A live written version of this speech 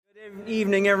Good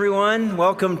evening, everyone.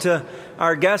 Welcome to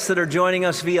our guests that are joining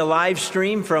us via live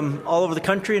stream from all over the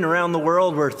country and around the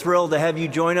world. We're thrilled to have you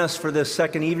join us for this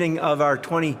second evening of our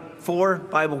 24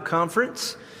 Bible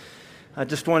Conference. I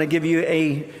just want to give you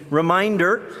a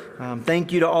reminder.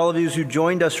 Thank you to all of you who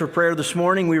joined us for prayer this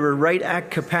morning. We were right at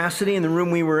capacity in the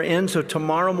room we were in. So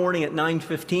tomorrow morning at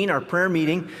 9:15, our prayer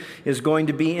meeting is going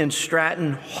to be in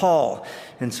Stratton Hall.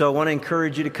 And so I want to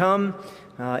encourage you to come.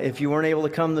 If you weren't able to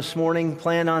come this morning,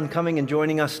 plan on coming and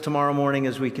joining us tomorrow morning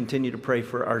as we continue to pray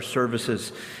for our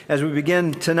services. As we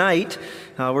begin tonight,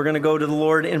 we're going to go to the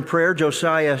Lord in prayer.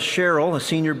 Josiah Sherrill, a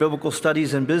senior biblical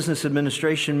studies and business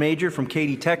administration major from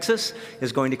Katy, Texas,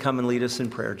 is going to come and lead us in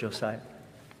prayer. Josiah.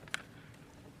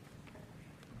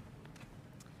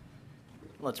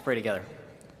 Let's pray together.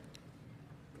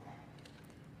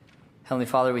 Heavenly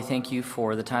Father, we thank you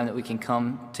for the time that we can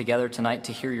come together tonight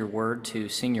to hear your word, to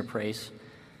sing your praise.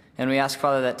 And we ask,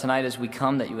 Father, that tonight as we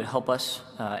come, that you would help us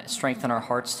strengthen our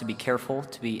hearts to be careful,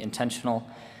 to be intentional,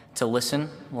 to listen.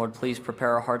 Lord, please prepare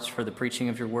our hearts for the preaching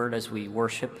of your word as we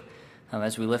worship,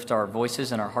 as we lift our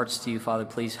voices and our hearts to you. Father,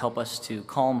 please help us to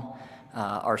calm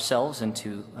ourselves and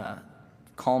to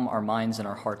calm our minds and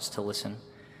our hearts to listen.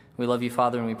 We love you,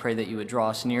 Father, and we pray that you would draw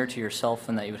us near to yourself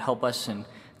and that you would help us and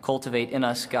cultivate in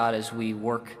us, God, as we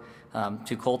work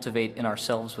to cultivate in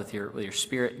ourselves with your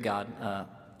Spirit, God,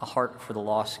 a heart for the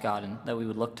lost, God, and that we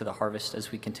would look to the harvest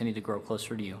as we continue to grow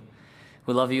closer to you.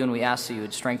 We love you and we ask that you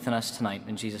would strengthen us tonight.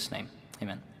 In Jesus' name,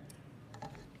 amen.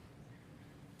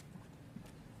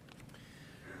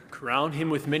 Crown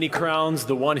him with many crowns,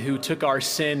 the one who took our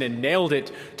sin and nailed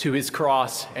it to his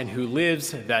cross, and who lives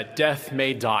that death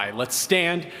may die. Let's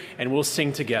stand and we'll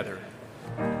sing together.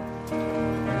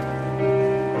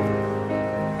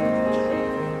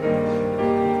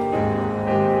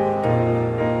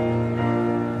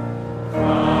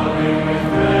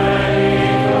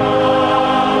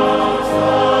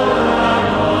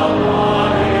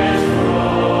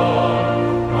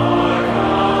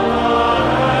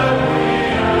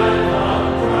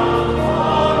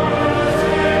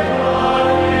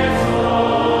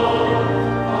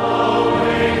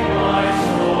 Awake my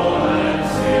soul and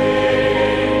sing.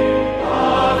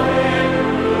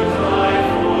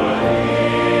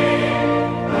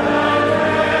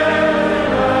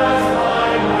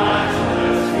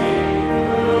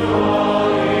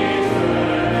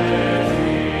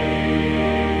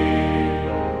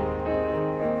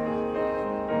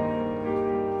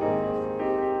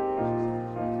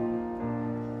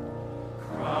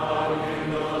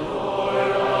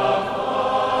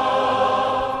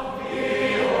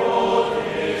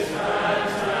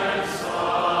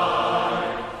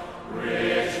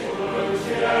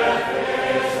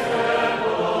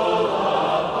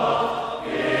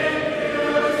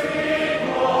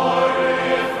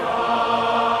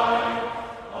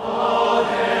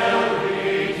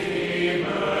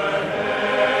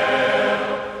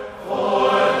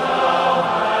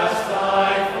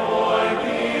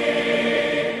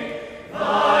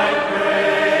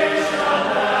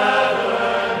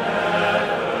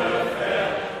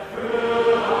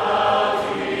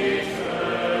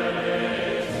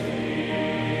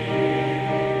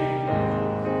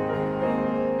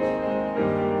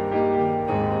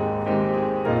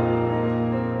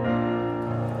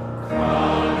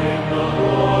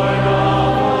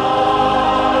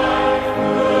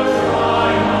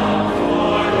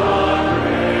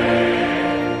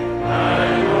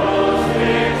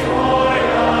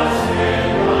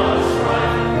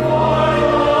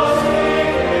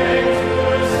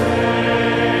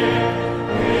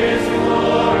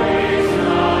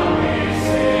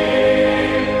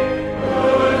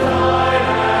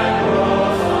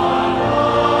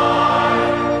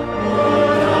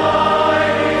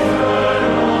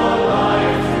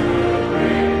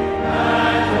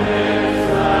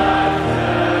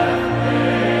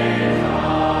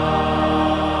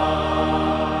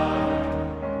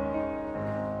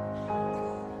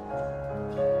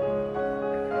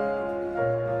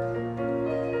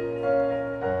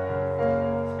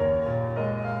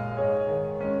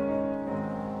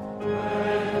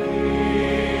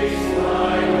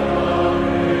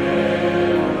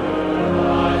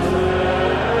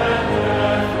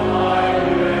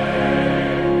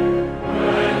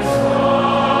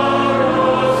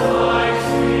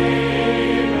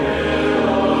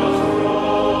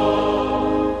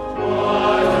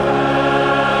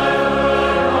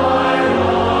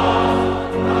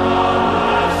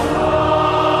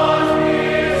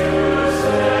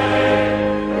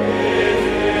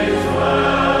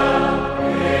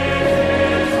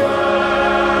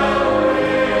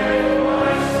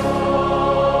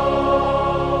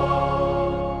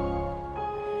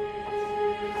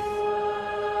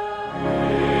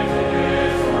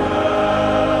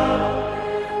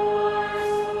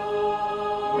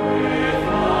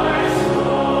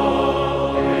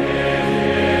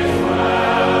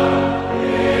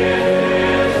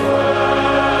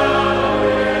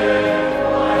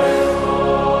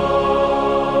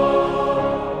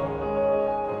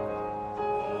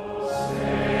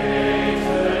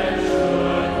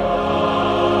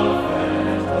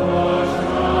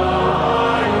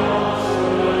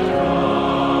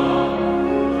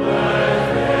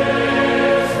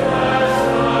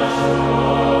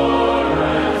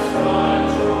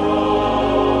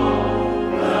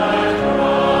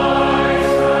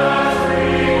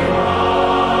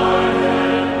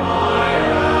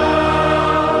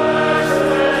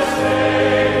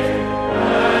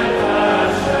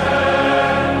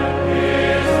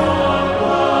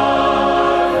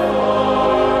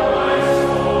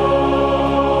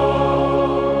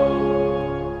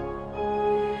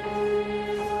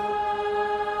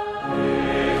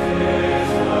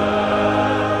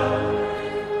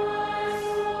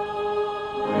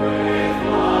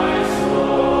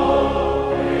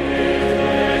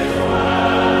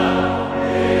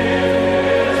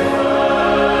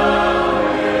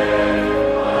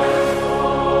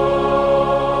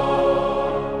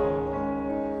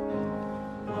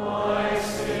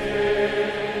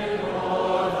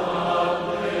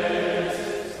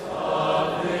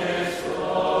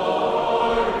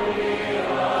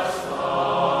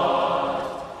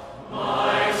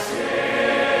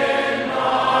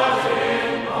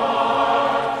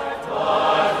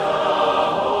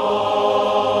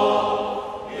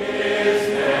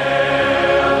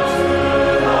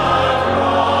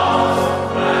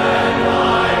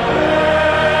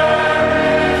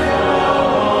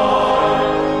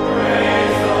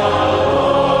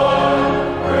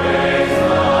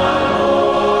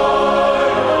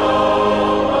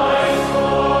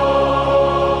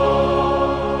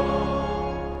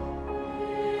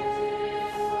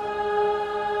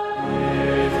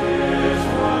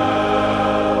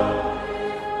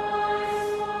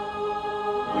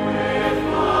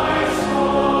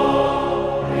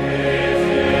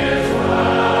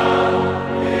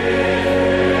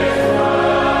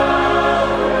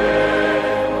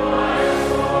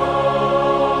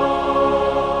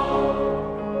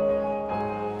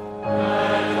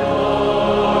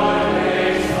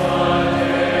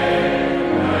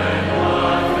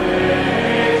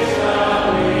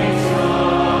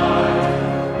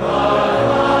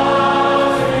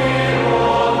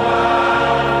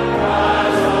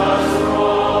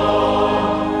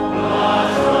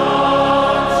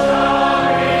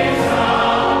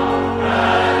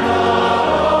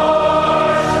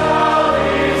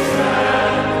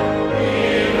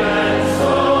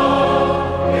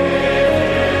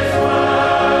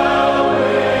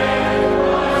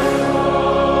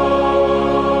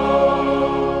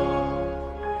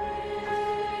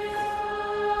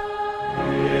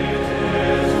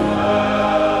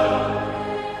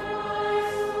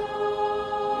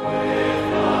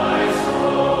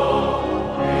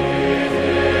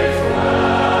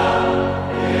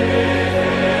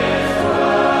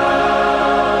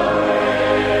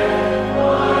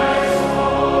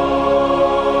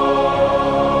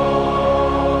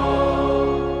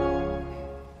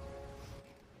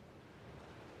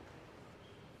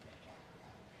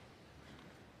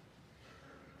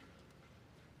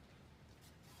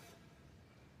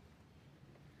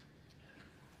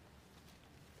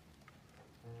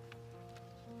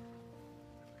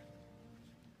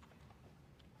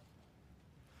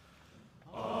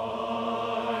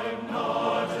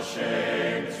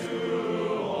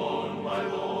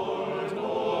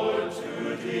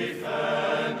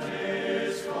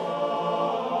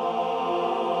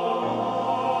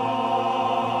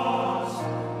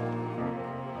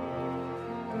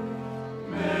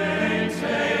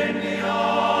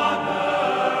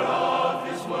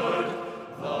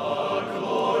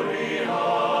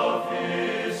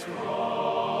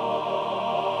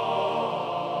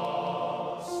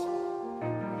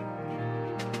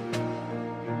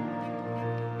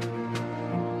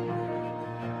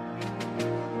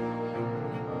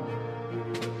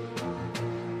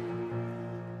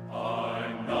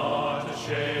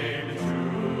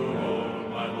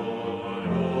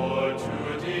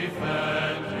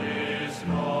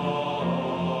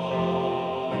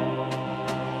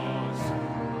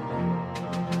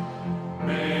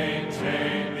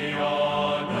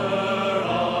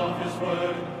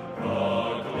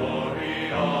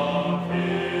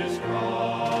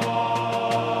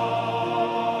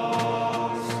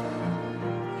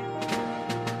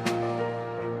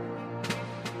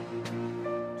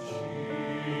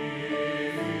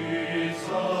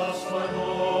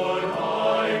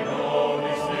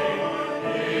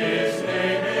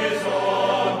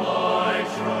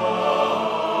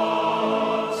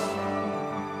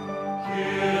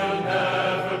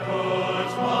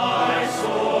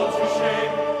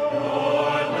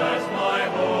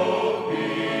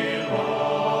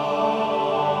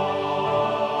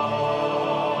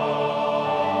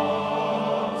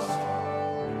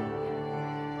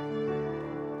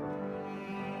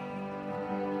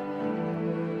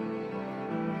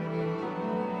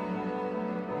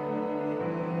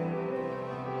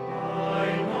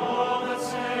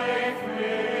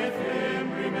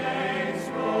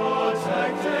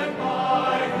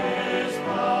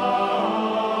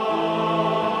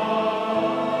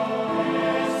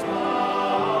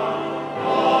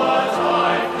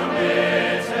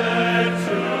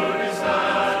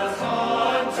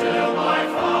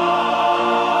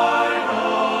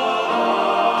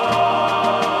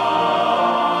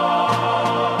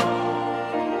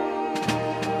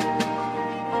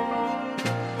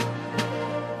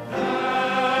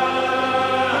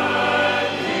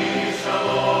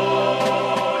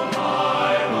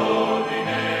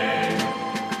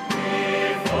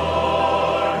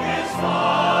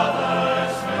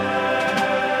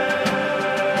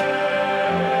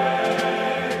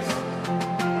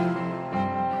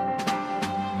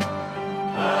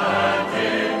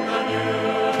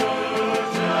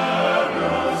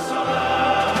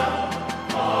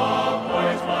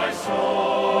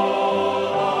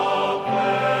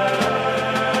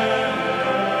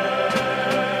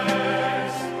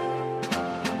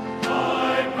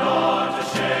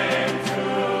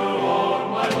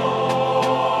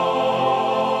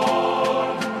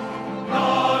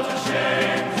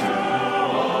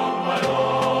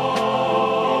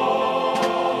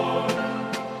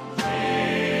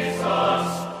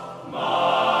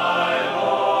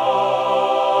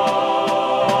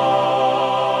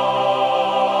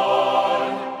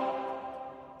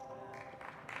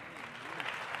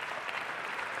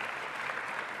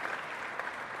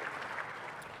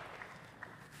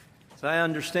 As I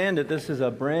understand it, this is a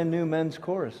brand new men's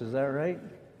chorus. Is that right?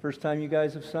 First time you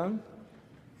guys have sung?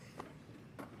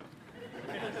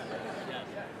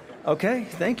 Okay,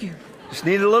 thank you. Just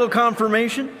needed a little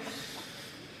confirmation.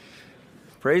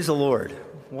 Praise the Lord.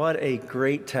 What a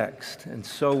great text and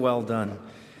so well done.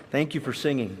 Thank you for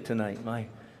singing tonight. My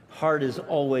heart is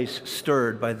always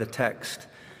stirred by the text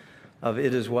of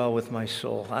 "It is well with my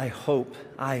soul." I hope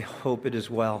it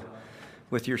is well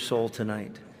with your soul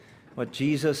tonight. What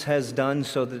Jesus has done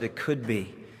so that it could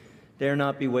be, dare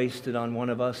not be wasted on one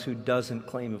of us who doesn't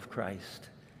claim of Christ.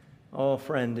 Oh,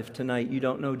 friend, if tonight you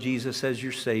don't know Jesus as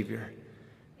your Savior,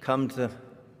 come to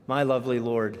my lovely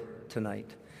Lord tonight.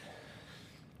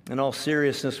 In all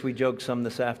seriousness, we joked some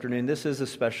this afternoon. This is a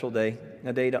special day,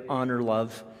 a day to honor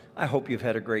love. I hope you've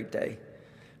had a great day.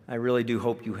 I really do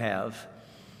hope you have.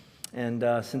 And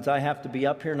since I have to be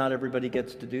up here, not everybody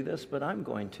gets to do this, but I'm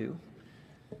going to.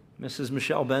 Mrs.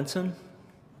 Michelle Benson.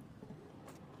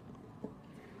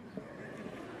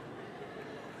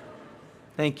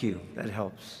 Thank you. That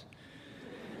helps.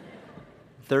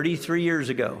 33 years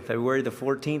ago, February the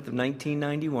 14th of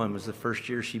 1991 was the first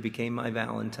year she became my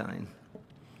Valentine.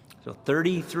 So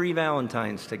 33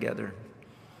 Valentines together.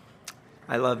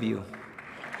 I love you.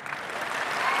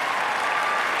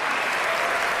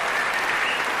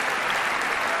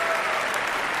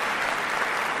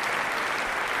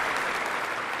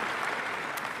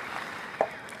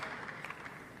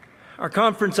 Our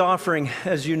conference offering,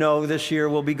 as you know, this year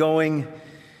will be going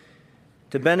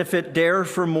to benefit Dare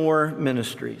for More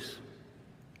Ministries.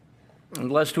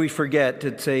 And lest we forget,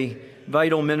 it's a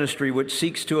vital ministry which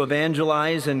seeks to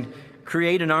evangelize and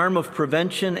create an arm of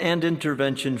prevention and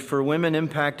intervention for women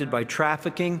impacted by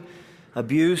trafficking,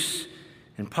 abuse,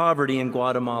 and poverty in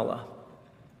Guatemala.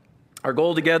 Our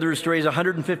goal together is to raise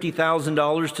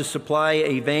 $150,000 to supply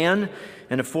a van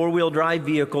and a four-wheel drive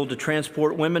vehicle to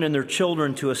transport women and their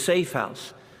children to a safe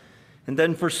house, and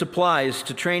then for supplies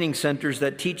to training centers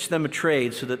that teach them a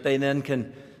trade so that they then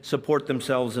can support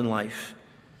themselves in life.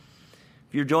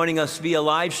 If you're joining us via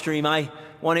live stream, I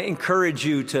want to encourage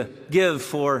you to give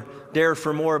for Dare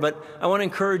for More, but I want to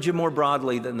encourage you more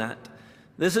broadly than that.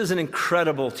 This is an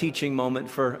incredible teaching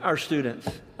moment for our students.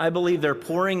 I believe they're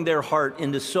pouring their heart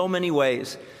into so many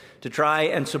ways to try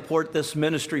and support this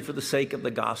ministry for the sake of the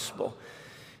gospel.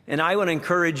 And I want to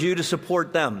encourage you to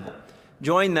support them.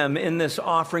 Join them in this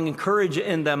offering. Encourage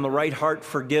in them a right heart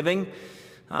for giving.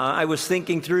 I was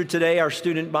thinking through today our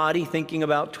student body, thinking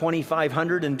about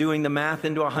 2,500 and doing the math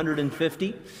into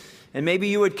 150. And maybe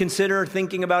you would consider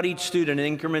thinking about each student in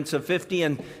increments of 50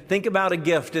 and think about a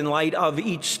gift in light of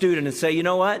each student and say, you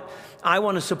know what? I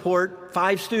want to support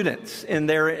 5 students in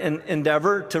their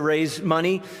endeavor to raise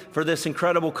money for this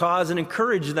incredible cause and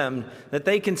encourage them that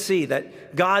they can see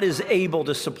that God is able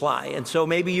to supply. And so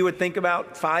maybe you would think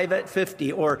about 5 at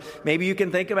 50, or maybe you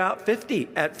can think about 50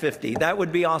 at 50. That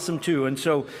would be awesome too. And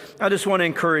so I just want to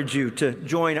encourage you to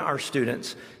join our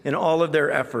students in all of their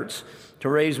efforts to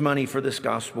raise money for this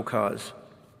gospel cause.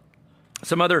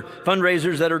 Some other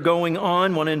fundraisers that are going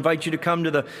on, want to invite you to come to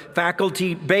the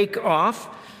Faculty Bake-Off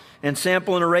and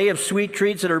sample an array of sweet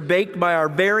treats that are baked by our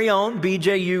very own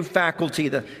BJU faculty.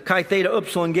 The Chi Theta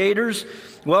Upsilon Gators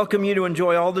welcome you to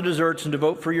enjoy all the desserts and to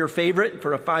vote for your favorite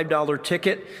for a $5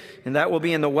 ticket, and that will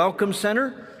be in the Welcome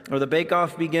Center, or the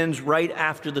Bake-Off begins right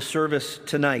after the service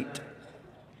tonight.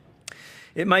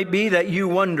 It might be that you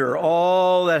wonder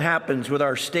all that happens with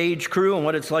our stage crew and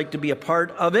what it's like to be a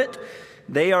part of it.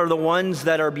 They are the ones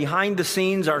that are behind the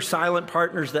scenes, our silent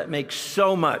partners that make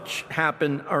so much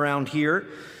happen around here.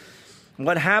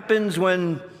 What happens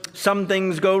when some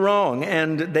things go wrong?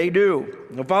 And they do.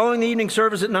 Following the evening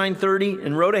service at 9:30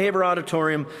 in Rhoda Haver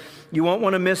Auditorium, you won't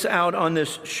want to miss out on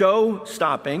this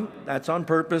show-stopping, that's on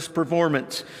purpose,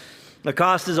 performance. The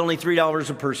cost is only $3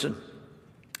 a person.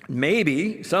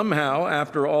 Maybe, somehow,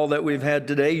 after all that we've had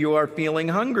today, you are feeling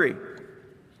hungry.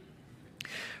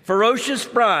 Ferocious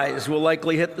Fries will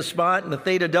likely hit the spot, and the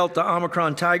Theta Delta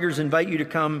Omicron Tigers invite you to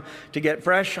come to get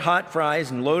fresh, hot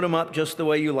fries and load them up just the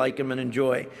way you like them and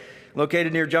enjoy.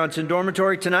 Located near Johnson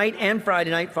Dormitory tonight and Friday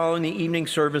night following the evening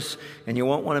service, and you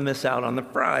won't want to miss out on the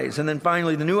fries. And then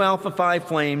finally, the new Alpha Phi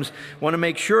Flames want to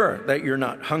make sure that you're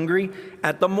not hungry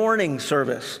at the morning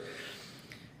service.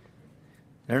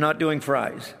 They're not doing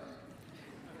fries.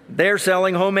 They're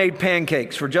selling homemade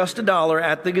pancakes for just $1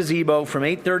 at the gazebo from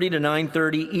 8:30 to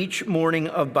 9:30 each morning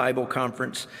of Bible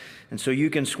conference. And so you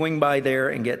can swing by there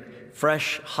and get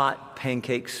fresh, hot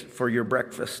pancakes for your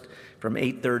breakfast from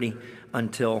 8:30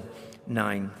 until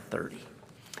 9:30.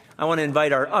 I want to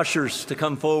invite our ushers to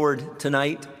come forward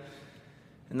tonight,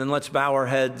 and then let's bow our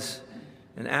heads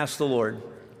and ask the Lord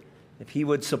if he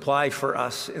would supply for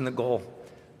us in the goal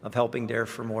of helping Dare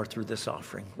for More through this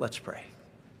offering. Let's pray.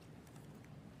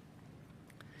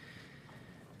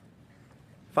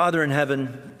 Father in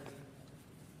heaven,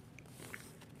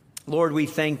 Lord, we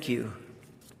thank you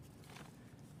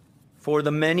for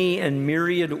the many and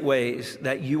myriad ways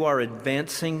that you are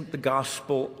advancing the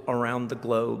gospel around the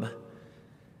globe.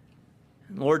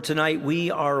 Lord, tonight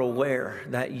we are aware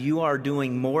that you are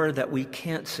doing more that we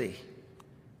can't see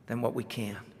than what we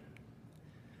can.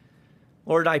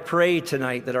 Lord, I pray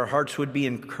tonight that our hearts would be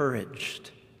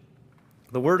encouraged.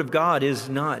 The Word of God is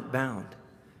not bound.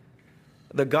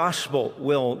 The gospel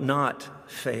will not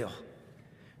fail.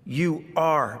 You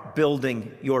are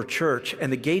building your church,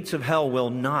 and the gates of hell will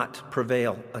not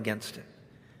prevail against it.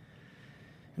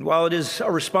 And while it is a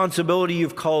responsibility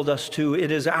you've called us to,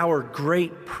 it is our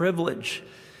great privilege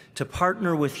to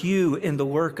partner with you in the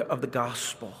work of the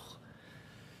gospel.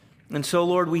 And so,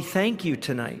 Lord, we thank you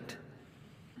tonight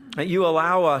that you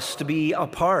allow us to be a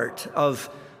part of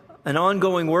an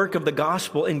ongoing work of the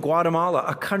gospel in Guatemala,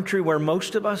 a country where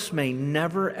most of us may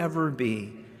never, ever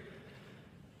be.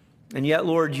 And yet,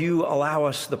 Lord, you allow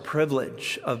us the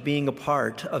privilege of being a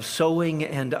part of sowing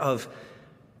and of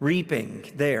reaping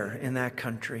there in that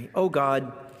country. Oh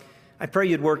God, I pray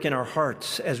you'd work in our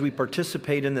hearts as we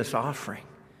participate in this offering.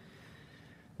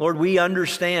 Lord, we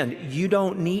understand you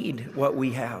don't need what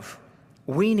we have.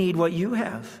 We need what you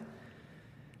have.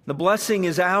 The blessing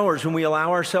is ours when we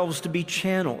allow ourselves to be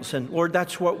channels. And Lord,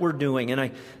 that's what we're doing. And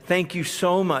I thank you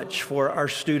so much for our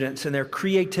students and their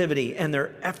creativity and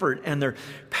their effort and their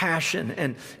passion.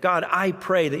 And God, I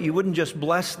pray that you wouldn't just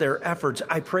bless their efforts.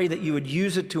 I pray that you would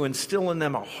use it to instill in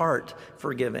them a heart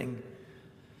for giving.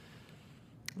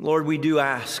 Lord, we do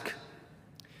ask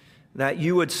that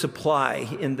you would supply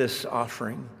in this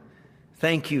offering.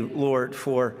 Thank you, Lord,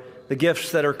 for the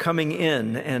gifts that are coming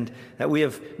in, and that we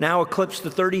have now eclipsed the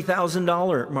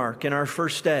 $30,000 mark in our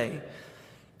first day.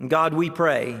 And God, we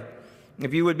pray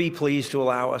if you would be pleased to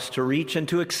allow us to reach and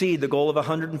to exceed the goal of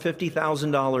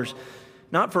 $150,000,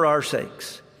 not for our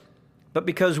sakes, but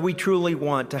because we truly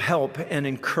want to help and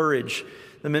encourage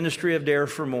the ministry of Dare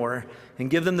for More and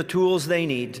give them the tools they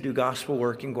need to do gospel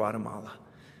work in Guatemala.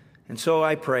 And so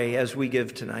I pray as we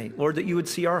give tonight, Lord, that you would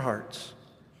see our hearts,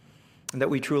 and that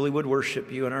we truly would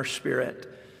worship you in our spirit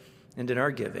and in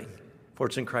our giving. For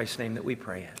it's in Christ's name that we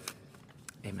pray it.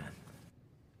 Amen.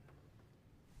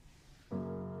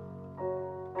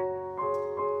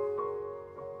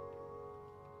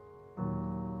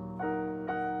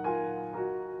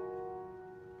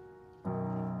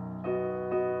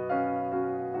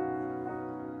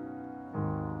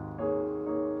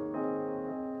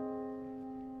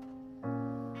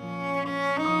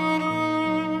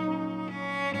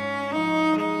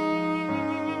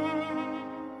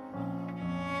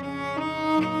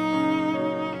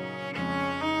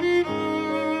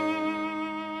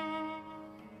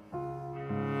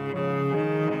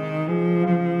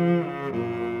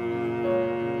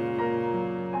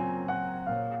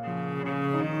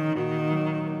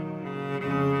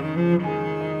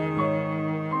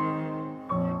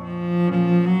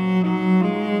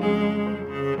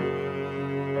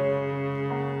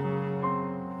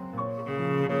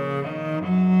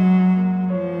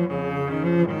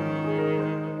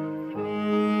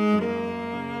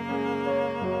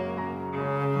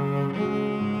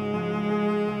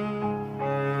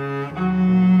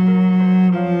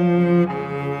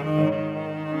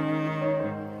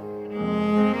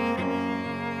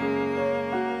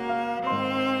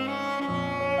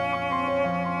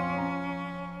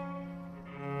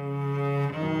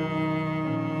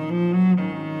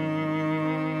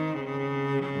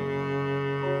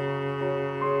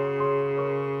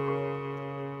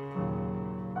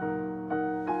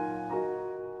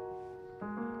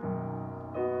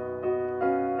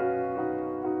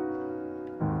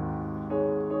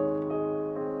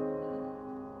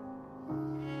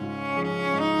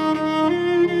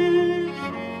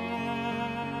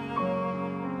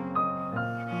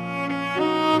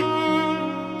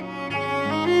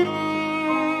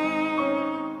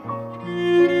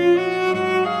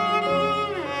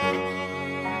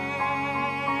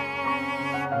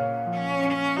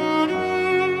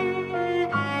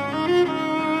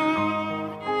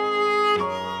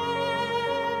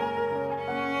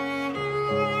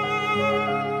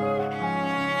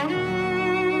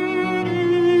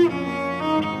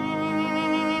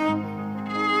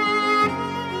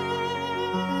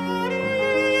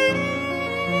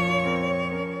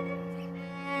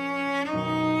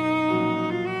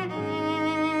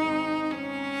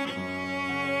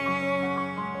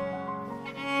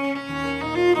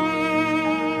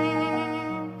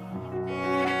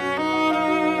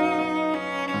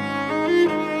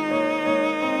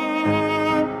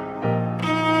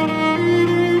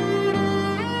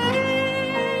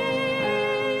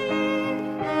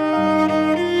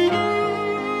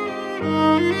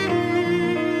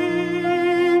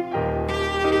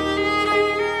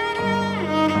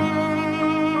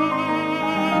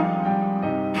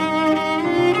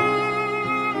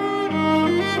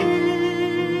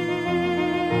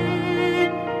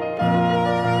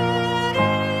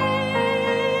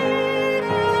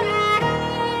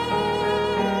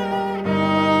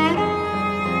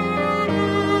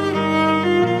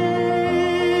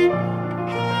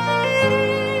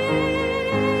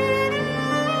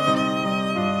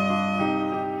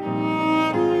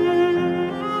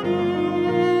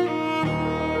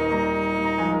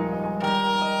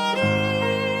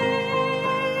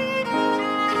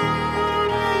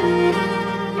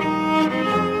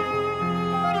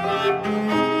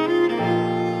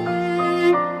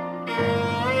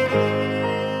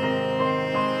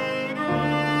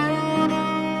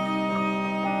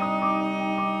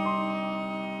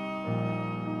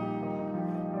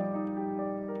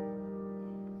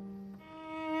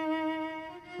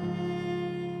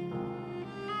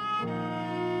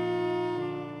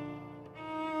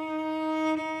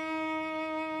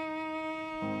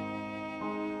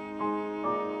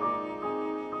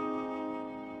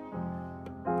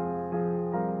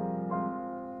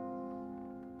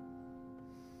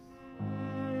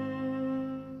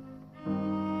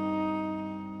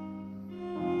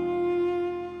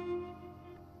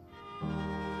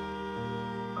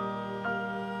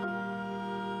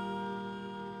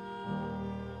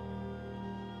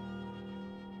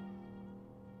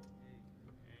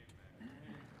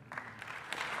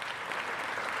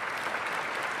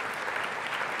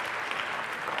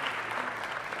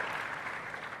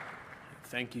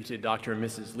 Thank you to Dr. and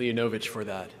Mrs. Leonovich for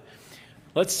that.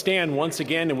 Let's stand once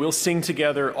again and we'll sing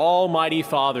together, Almighty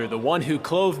Father, the one who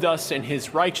clothed us in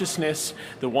his righteousness,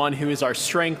 the one who is our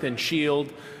strength and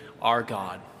shield, our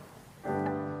God.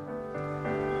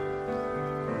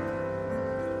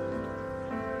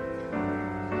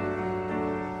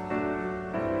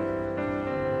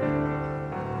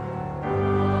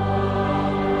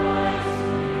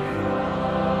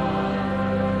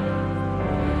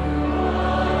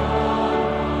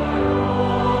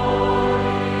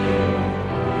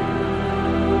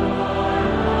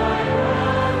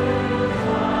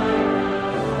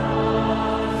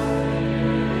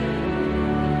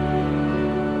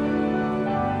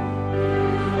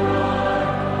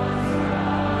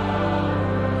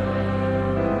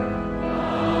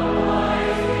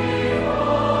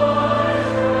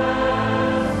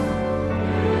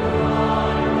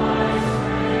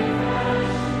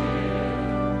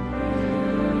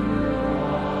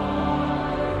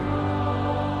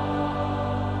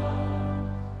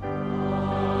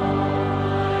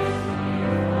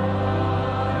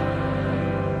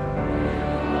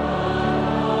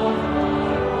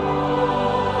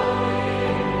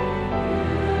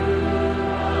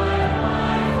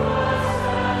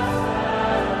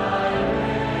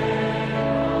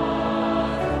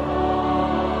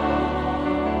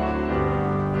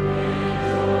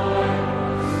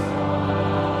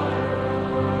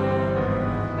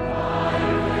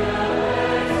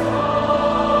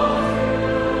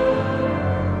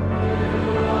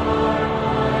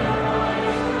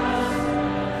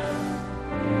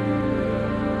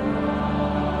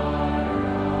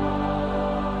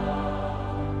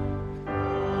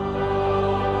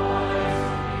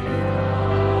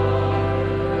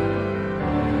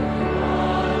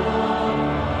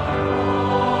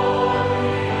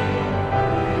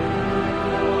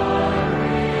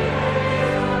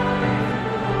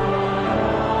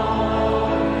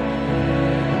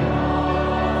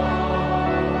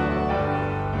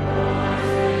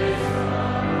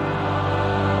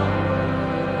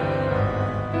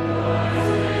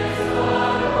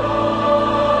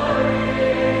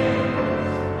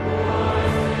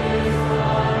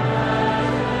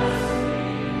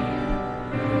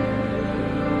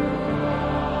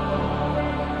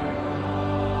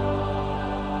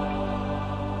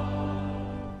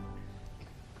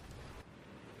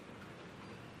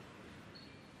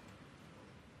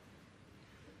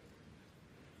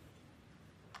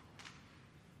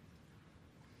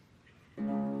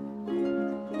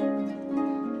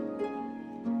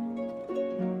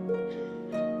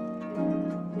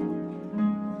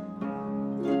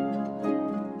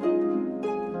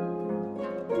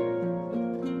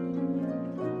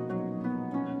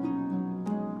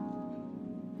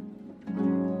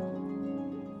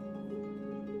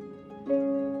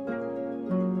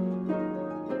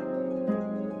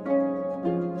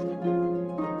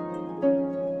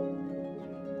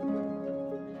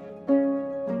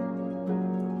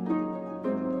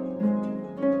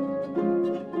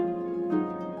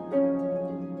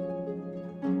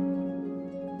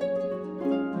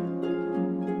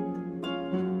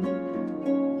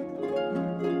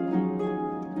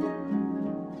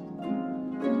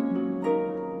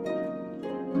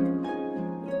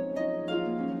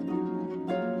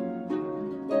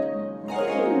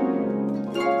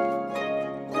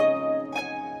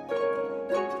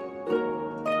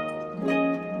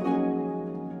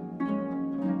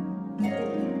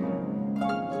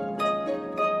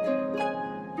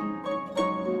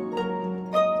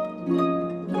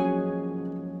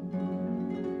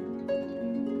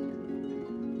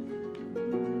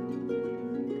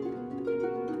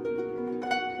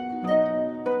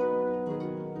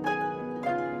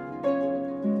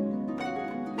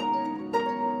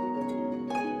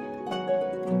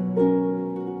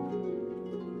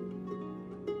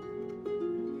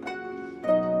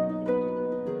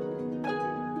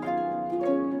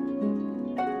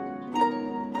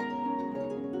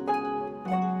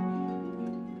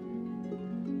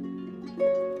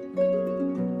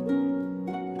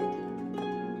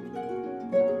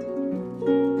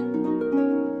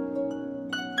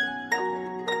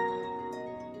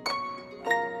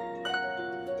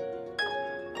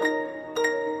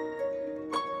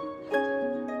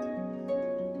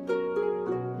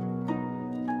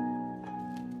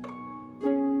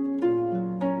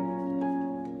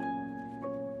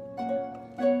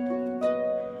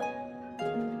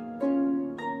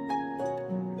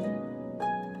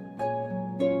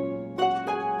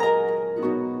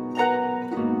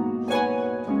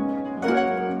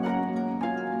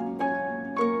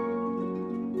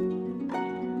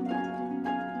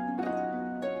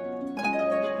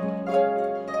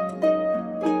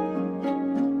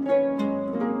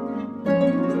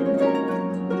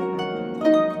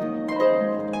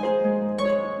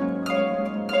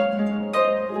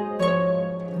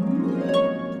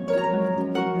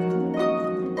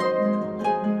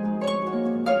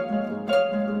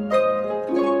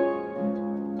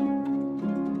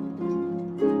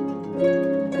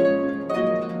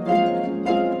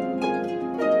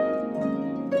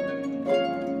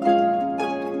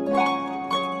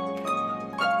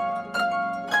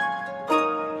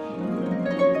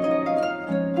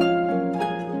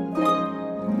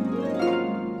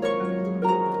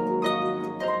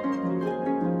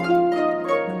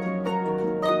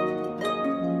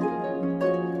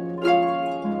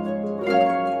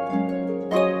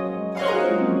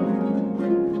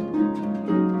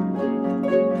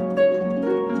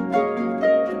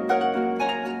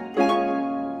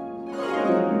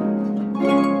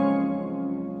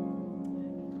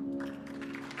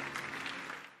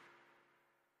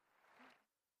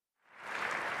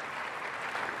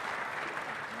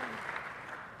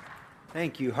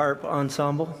 Thank you, Harp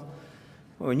Ensemble.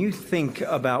 When you think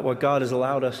about what God has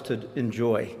allowed us to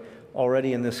enjoy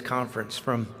already in this conference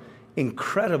from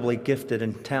incredibly gifted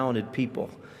and talented people,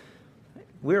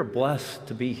 we're blessed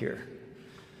to be here.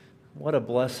 What a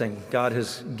blessing God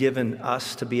has given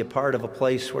us to be a part of a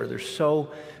place where there's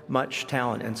so much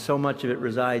talent and so much of it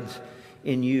resides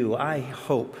in you. I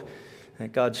hope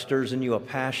that God stirs in you a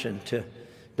passion to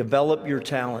develop your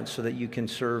talent so that you can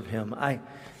serve Him.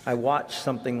 I watch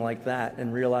something like that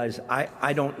and realize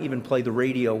I don't even play the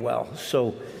radio well,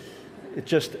 so it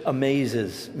just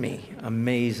amazes me.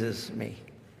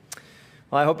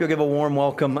 Well, I hope you'll give a warm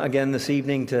welcome again this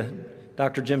evening to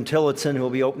Dr. Jim Tillotson, who will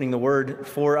be opening the Word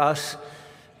for us.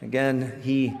 Again,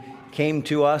 he came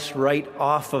to us right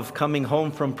off of coming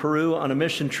home from Peru on a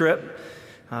mission trip.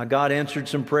 God answered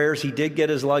some prayers. He did get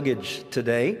his luggage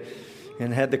today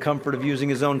and had the comfort of using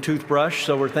his own toothbrush,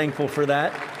 so we're thankful for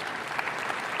that.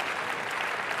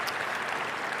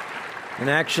 And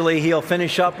actually, he'll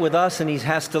finish up with us, and he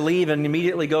has to leave and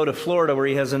immediately go to Florida, where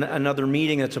he has another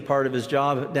meeting that's a part of his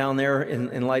job down there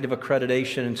in light of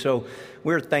accreditation. And so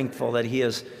we're thankful that he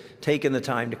has taken the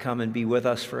time to come and be with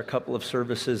us for a couple of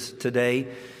services today.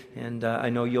 And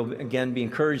I know you'll, again, be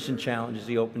encouraged and challenged as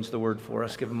he opens the Word for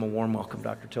us. Give him a warm welcome,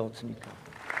 Dr. Tillotson. You come.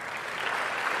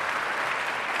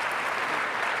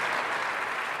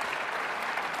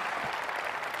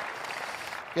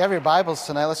 If you have your Bibles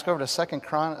tonight, let's go over to 2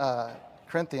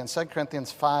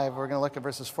 Corinthians 5. We're going to look at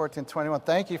verses 14 and 21.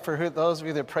 Thank you for those of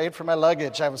you that prayed for my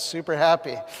luggage. I was super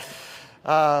happy.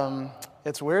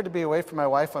 It's weird to be away from my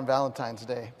wife on Valentine's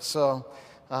Day, so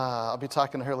I'll be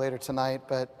talking to her later tonight.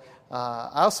 But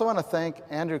I also want to thank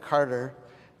Andrew Carter.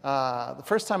 The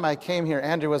first time I came here,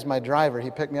 Andrew was my driver. He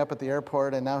picked me up at the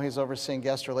airport, and now he's overseeing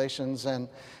guest relations. And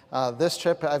this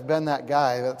trip, I've been that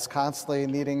guy that's constantly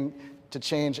needing to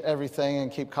change everything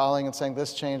and keep calling and saying,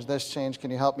 this change,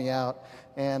 can you help me out?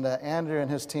 And Andrew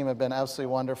and his team have been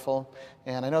absolutely wonderful.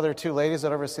 And I know there are two ladies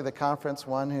that oversee the conference,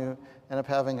 one who ended up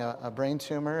having a brain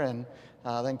tumor, and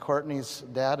then Courtney's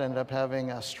dad ended up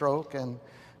having a stroke. And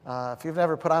if you've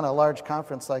never put on a large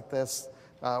conference like this,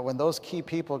 when those key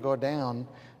people go down,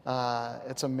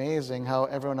 it's amazing how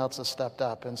everyone else has stepped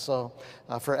up. And so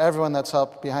for everyone that's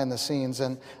helped behind the scenes.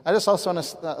 And I just also want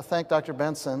to thank Dr.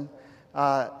 Benson.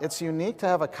 It's unique to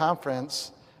have a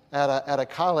conference at a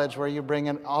college where you bring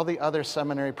in all the other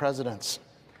seminary presidents.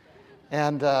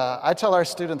 And I tell our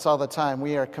students all the time,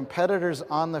 we are competitors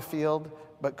on the field,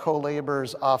 but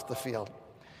co-laborers off the field.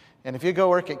 And if you go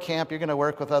work at camp, you're going to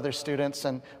work with other students,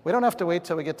 and we don't have to wait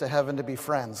till we get to heaven to be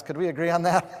friends. Could we agree on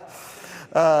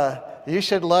that? You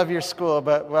should love your school,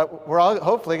 but we're all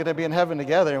hopefully going to be in heaven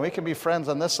together, and we can be friends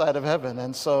on this side of heaven.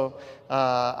 And so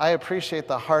I appreciate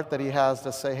the heart that he has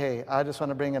to say, hey, I just want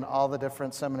to bring in all the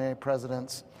different seminary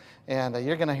presidents, and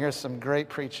you're going to hear some great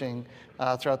preaching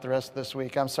throughout the rest of this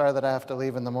week. I'm sorry that I have to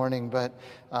leave in the morning, but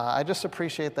I just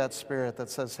appreciate that spirit that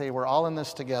says, hey, we're all in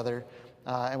this together,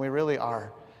 and we really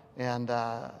are. And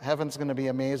heaven's going to be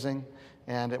amazing,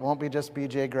 and it won't be just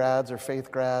BJ grads or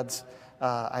Faith grads.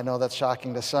 I know that's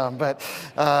shocking to some, but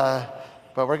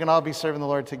we're going to all be serving the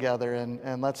Lord together,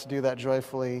 and let's do that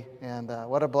joyfully. And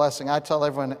what a blessing. I tell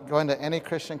everyone, going to any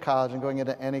Christian college and going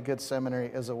into any good seminary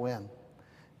is a win.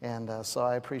 And so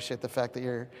I appreciate the fact that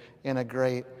you're in a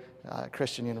great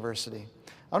Christian university.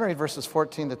 I want to read verses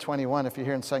 14 to 21 if you're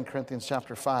here in 2 Corinthians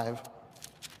chapter 5.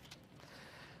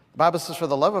 The Bible says, for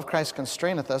the love of Christ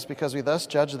constraineth us, because we thus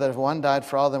judge that if one died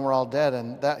for all, then we're all dead,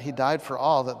 and that he died for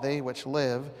all, that they which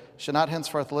live should not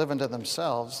henceforth live unto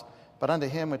themselves, but unto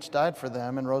him which died for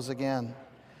them and rose again.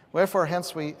 Wherefore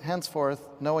henceforth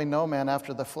knowing no man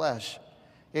after the flesh.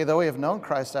 Yea, though we have known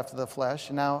Christ after the flesh,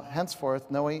 and now henceforth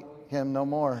know we him no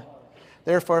more.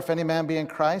 Therefore, if any man be in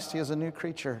Christ, he is a new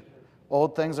creature.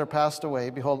 Old things are passed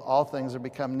away, behold, all things are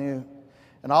become new.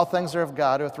 And all things are of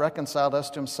God, who hath reconciled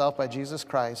us to himself by Jesus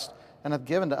Christ, and hath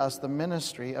given to us the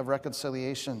ministry of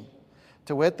reconciliation.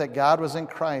 To wit, that God was in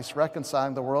Christ,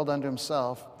 reconciling the world unto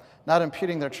himself, not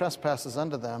imputing their trespasses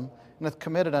unto them, and hath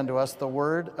committed unto us the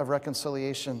word of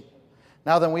reconciliation.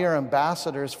 Now then, we are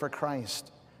ambassadors for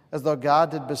Christ, as though God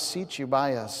did beseech you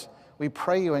by us. We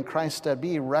pray you in Christ's stead, be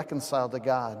ye reconciled to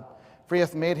God. For he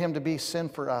hath made him to be sin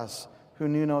for us, who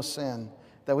knew no sin,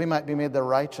 that we might be made the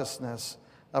righteousness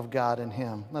of God in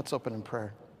him. Let's open in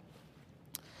prayer.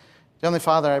 Heavenly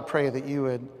Father, I pray that you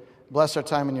would bless our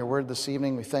time in your word this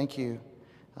evening. We thank you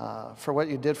for what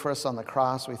you did for us on the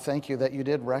cross. We thank you that you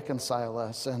did reconcile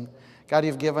us. And God,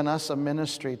 you've given us a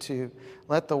ministry to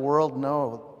let the world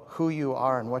know who you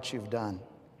are and what you've done.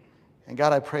 And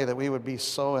God, I pray that we would be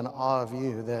so in awe of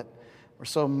you, that we're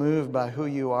so moved by who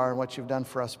you are and what you've done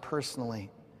for us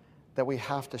personally, that we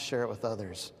have to share it with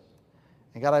others.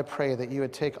 And God, I pray that you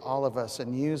would take all of us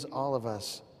and use all of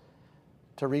us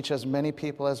to reach as many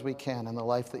people as we can in the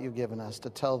life that you've given us, to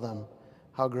tell them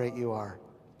how great you are.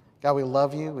 God, we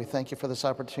love you. We thank you for this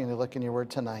opportunity to look in your word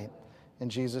tonight. In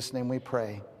Jesus' name we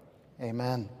pray.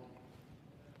 Amen.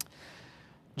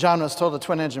 John was told a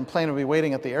twin-engine plane would be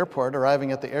waiting at the airport.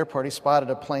 Arriving at the airport, he spotted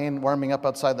a plane warming up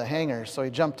outside the hangar. So he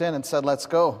jumped in and said, "Let's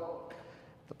go."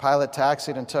 The pilot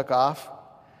taxied and took off.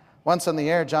 Once in the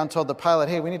air, John told the pilot,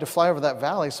 "Hey, we need to fly over that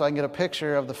valley so I can get a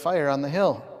picture of the fire on the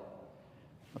hill."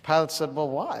 The pilot said, "Well,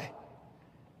 why?"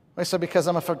 He said, "Because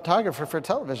I'm a photographer for a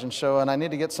television show and I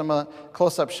need to get some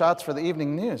close-up shots for the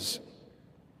evening news."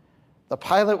 The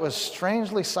pilot was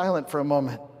strangely silent for a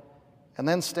moment and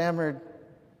then stammered,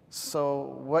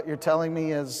 "So what you're telling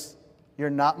me is you're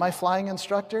not my flying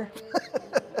instructor?"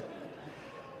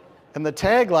 And the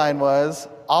tagline was,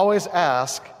 "Always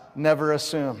ask, never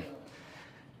assume."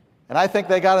 And I think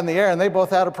they got in the air and they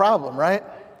both had a problem, right?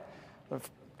 The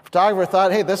photographer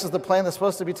thought, "Hey, this is the plane that's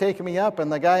supposed to be taking me up."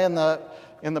 And the guy in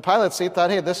the pilot's seat thought,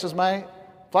 "Hey, this is my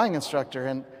flying instructor."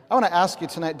 And I want to ask you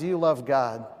tonight, do you love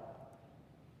God?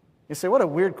 You say, what a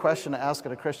weird question to ask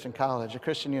at a Christian college, a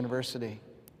Christian university.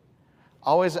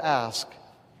 Always ask,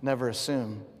 never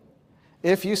assume.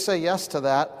 If you say yes to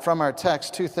that from our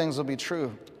text, two things will be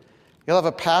true. You'll have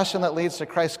a passion that leads to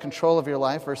Christ's control of your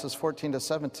life, verses 14 to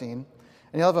 17,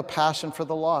 and you'll have a passion for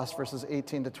the lost, verses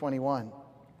 18 to 21.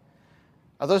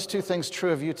 Are those two things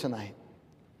true of you tonight?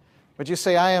 Would you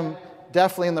say, I am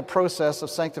definitely in the process of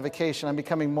sanctification. I'm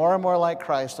becoming more and more like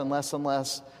Christ and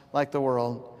less like the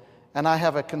world. And I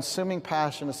have a consuming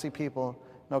passion to see people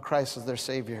know Christ as their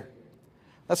Savior.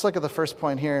 Let's look at the first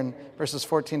point here in verses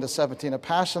 14 to 17, a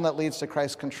passion that leads to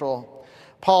Christ's control.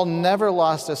 Paul never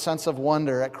lost a sense of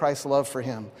wonder at Christ's love for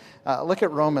him. Look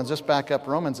at Romans, just back up,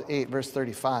 Romans 8, verse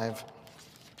 35.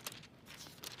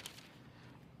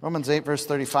 Romans 8, verse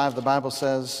 35, the Bible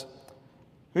says,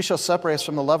 "Who shall separate us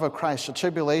from the love of Christ? Shall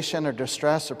tribulation or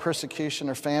distress or persecution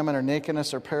or famine or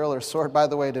nakedness or peril or sword?" By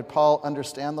the way, did Paul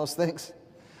understand those things?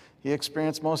 He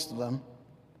experienced most of them.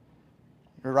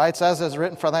 He writes, "As is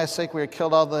written, for thy sake we are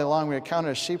killed all day long. We are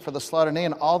counted as sheep for the slaughter. Nay,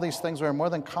 in all these things we are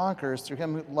more than conquerors through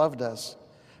him who loved us.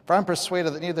 For I am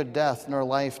persuaded that neither death, nor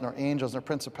life, nor angels, nor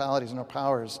principalities, nor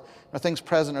powers, nor things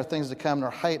present, nor things to come, nor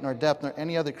height, nor depth, nor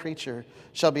any other creature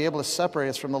shall be able to separate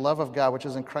us from the love of God which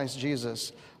is in Christ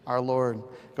Jesus our Lord."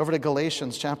 Go over to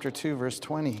Galatians chapter 2, verse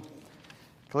 20.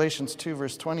 Galatians 2,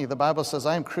 verse 20, the Bible says,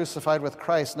 "I am crucified with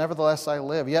Christ, nevertheless I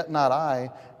live, yet not I,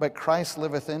 but Christ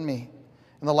liveth in me.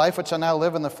 In the life which I now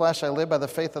live in the flesh, I live by the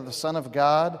faith of the Son of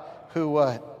God, who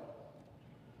what?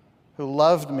 Who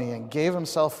loved me and gave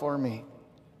himself for me."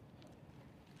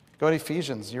 Go to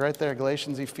Ephesians. You're right there,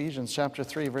 Galatians, Ephesians chapter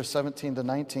 3, verse 17 to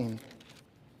 19.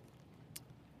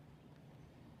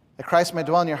 "That Christ may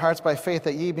dwell in your hearts by faith,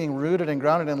 that ye, being rooted and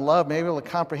grounded in love, may be able to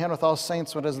comprehend with all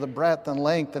saints what is the breadth and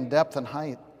length and depth and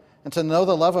height, and to know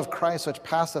the love of Christ which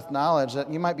passeth knowledge,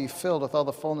 that ye might be filled with all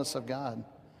the fullness of God.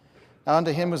 Now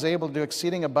unto him who is able to do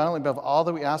exceeding abundantly above all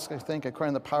that we ask or think,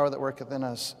 according to the power that worketh in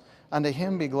us, unto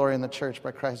him be glory in the church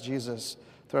by Christ Jesus,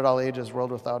 throughout all ages,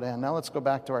 world without end." Now let's go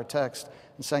back to our text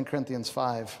in 2 Corinthians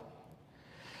 5.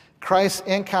 Christ's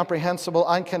incomprehensible,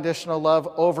 unconditional love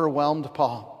overwhelmed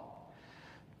Paul.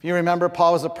 If you remember,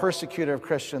 Paul was a persecutor of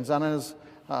Christians.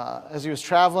 As he was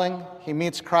traveling, he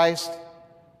meets Christ.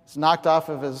 He's knocked off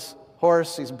of his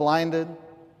horse. He's blinded.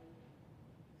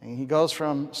 And he goes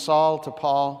from Saul to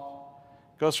Paul.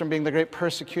 Goes from being the great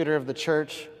persecutor of the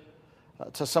church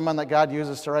to someone that God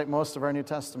uses to write most of our New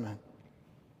Testament.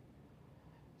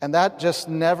 And that just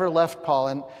never left Paul.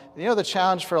 And you know the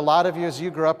challenge for a lot of you is you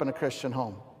grew up in a Christian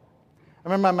home. I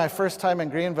remember my first time in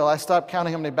Greenville, I stopped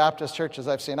counting how many Baptist churches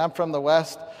I've seen. I'm from the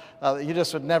West. You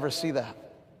just would never see that.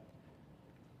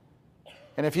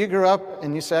 And if you grew up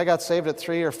and you say, I got saved at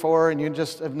 3 or 4, and you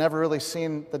just have never really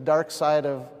seen the dark side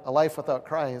of a life without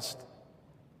Christ,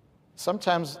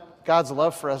 sometimes God's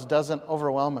love for us doesn't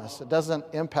overwhelm us. It doesn't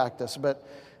impact us. But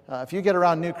if you get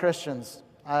around new Christians,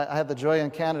 I had the joy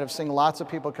in Canada of seeing lots of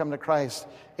people come to Christ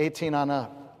 18 on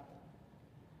up.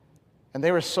 And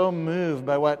they were so moved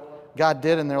by what God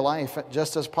did in their life,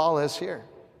 just as Paul is here.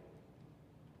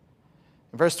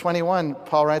 In verse 21,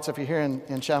 Paul writes, if you're here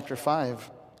in chapter 5,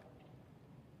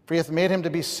 "For he hath made him to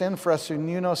be sin for us who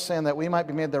knew no sin, that we might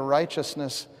be made the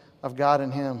righteousness of God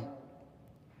in him."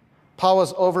 Paul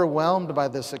was overwhelmed by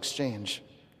this exchange.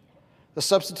 The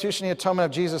substitutionary atonement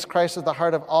of Jesus Christ is the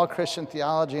heart of all Christian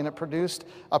theology, and it produced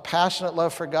a passionate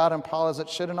love for God in Paul, as it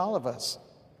should in all of us.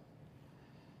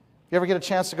 If you ever get a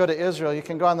chance to go to Israel, you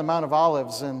can go on the Mount of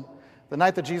Olives, and The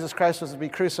night that Jesus Christ was to be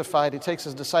crucified, he takes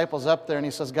his disciples up there and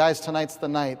he says, guys, tonight's the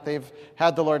night. They've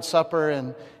had the Lord's Supper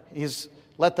and he's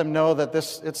let them know that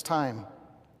it's time.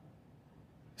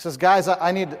 He says, guys,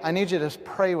 I need you to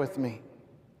pray with me.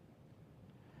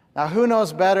 Now, who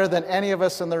knows better than any of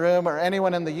us in the room or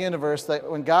anyone in the universe that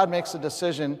when God makes a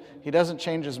decision, he doesn't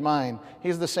change his mind.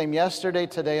 He's the same yesterday,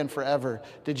 today, and forever.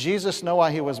 Did Jesus know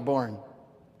why he was born?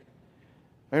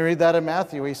 We read that in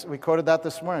Matthew. We quoted that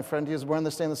this morning. Friend, he was born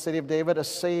this day in the city of David, a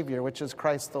Savior, which is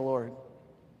Christ the Lord.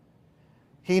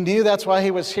 He knew that's why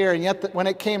he was here, and yet when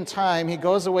it came time, he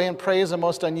goes away and prays a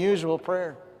most unusual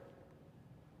prayer.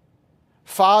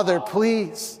 Father,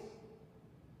 please.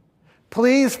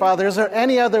 Please, Father, is there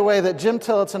any other way that Jim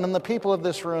Tillotson and the people of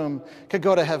this room could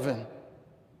go to heaven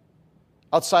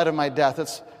outside of my death?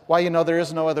 It's why you know there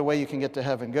is no other way you can get to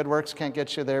heaven. Good works can't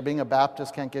get you there. Being a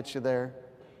Baptist can't get you there.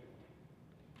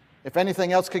 If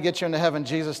anything else could get you into heaven,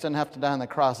 Jesus didn't have to die on the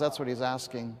cross. That's what he's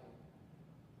asking.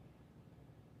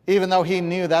 Even though he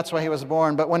knew that's why he was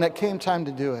born, but when it came time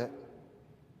to do it,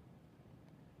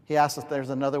 he asked if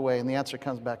there's another way, and the answer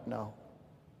comes back no.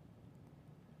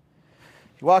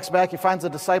 He walks back, he finds the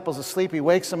disciples asleep, he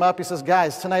wakes them up, he says,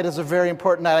 guys, tonight is a very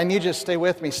important night. I need you to stay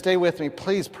with me,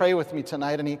 please pray with me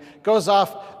tonight. And he goes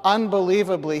off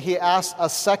unbelievably. He asks a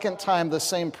second time the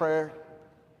same prayer.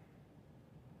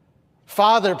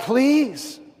 Father,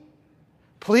 please,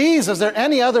 is there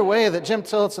any other way that Jim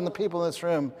Tillotson and the people in this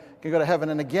room can go to heaven?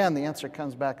 And again, the answer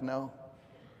comes back no.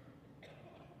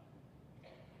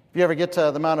 If you ever get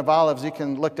to the Mount of Olives, you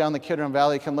can look down the Kidron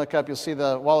Valley, you can look up, you'll see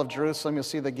the wall of Jerusalem, you'll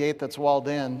see the gate that's walled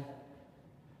in.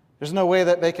 There's no way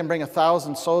that they can bring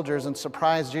 1,000 soldiers and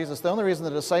surprise Jesus. The only reason the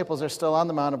disciples are still on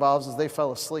the Mount of Olives is they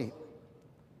fell asleep.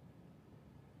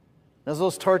 As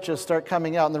those torches start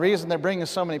coming out, and the reason they're bringing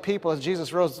so many people is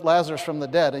Jesus rose Lazarus from the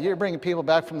dead. And you're bringing people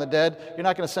back from the dead, you're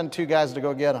not going to send 2 guys to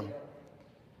go get them.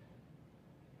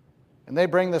 And they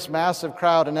bring this massive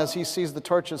crowd, and as he sees the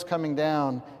torches coming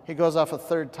down, he goes off a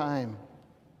third time.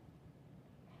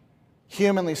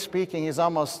 Humanly speaking, he's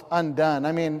almost undone.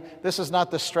 I mean, this is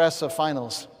not the stress of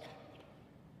finals.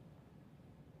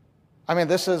 I mean,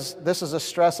 this is a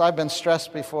stress. I've been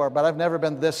stressed before, but I've never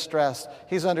been this stressed.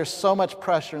 He's under so much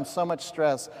pressure and so much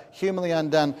stress, humanly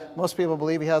undone. Most people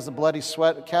believe he has a bloody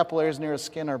sweat. Capillaries near his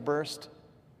skin are burst.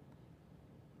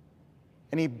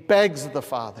 And he begs the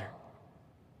Father,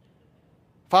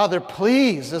 Father,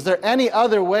 please, is there any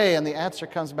other way? And the answer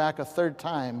comes back a third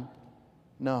time,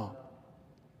 no.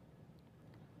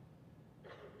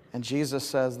 And Jesus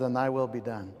says, then thy will be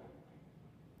done.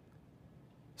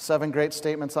 7 great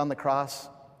statements on the cross.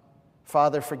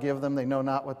 Father, forgive them, they know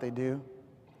not what they do.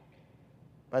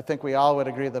 But I think we all would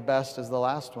agree the best is the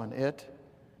last one. It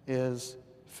is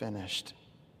finished.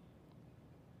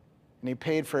 And he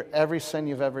paid for every sin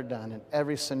you've ever done and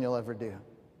every sin you'll ever do.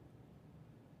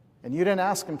 And you didn't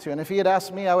ask him to. And if he had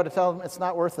asked me, I would have told him, it's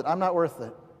not worth it. I'm not worth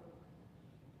it.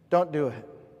 Don't do it.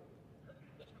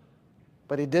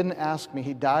 But he didn't ask me.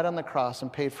 He died on the cross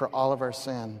and paid for all of our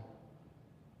sin.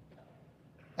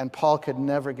 And Paul could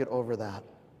never get over that.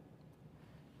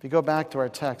 If you go back to our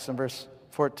text in verse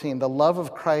 14, the love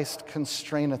of Christ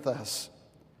constraineth us.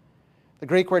 The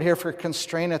Greek word here for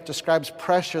constraineth describes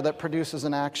pressure that produces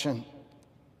an action.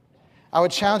 I would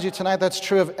challenge you tonight, that's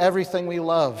true of everything we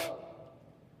love.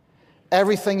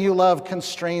 Everything you love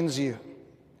constrains you.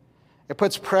 It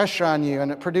puts pressure on you and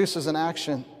it produces an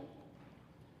action.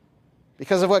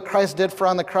 Because of what Christ did for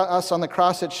us on the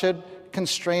cross, it should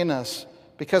constrain us.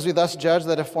 Because we thus judge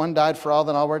that if one died for all,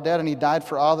 then all were dead, and he died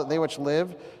for all, that they which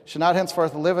live should not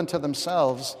henceforth live unto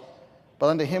themselves, but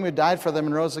unto him who died for them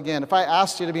and rose again. If I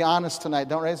asked you to be honest tonight,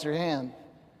 don't raise your hand.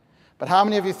 But how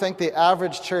many of you think the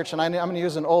average church, and I'm going to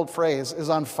use an old phrase, is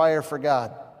on fire for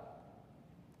God?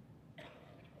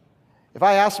 If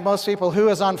I ask most people who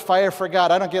is on fire for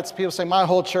God, I don't get people saying my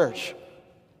whole church.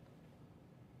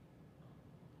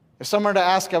 If someone were to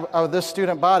ask of this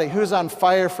student body, who's on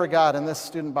fire for God in this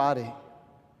student body?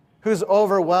 Who's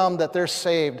overwhelmed that they're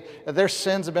saved, that their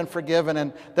sins have been forgiven,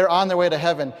 and they're on their way to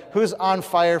heaven? Who's on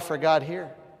fire for God here?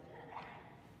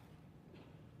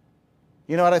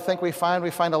 You know what I think we find? We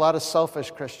find a lot of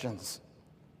selfish Christians.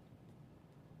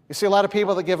 You see a lot of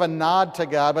people that give a nod to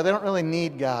God, but they don't really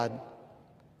need God.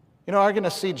 You know, I'm going to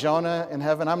see Jonah in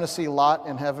heaven. I'm going to see Lot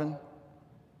in heaven. I'm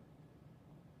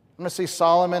going to see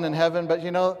Solomon in heaven, but you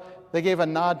know, they gave a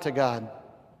nod to God.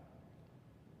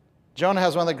 Jonah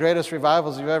has one of the greatest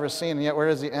revivals you've ever seen, and yet where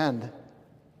does he end?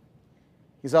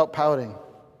 He's out pouting.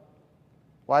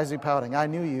 Why is he pouting? I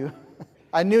knew you.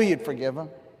 I knew you'd forgive him.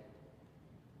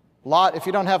 Lot, if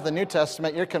you don't have the New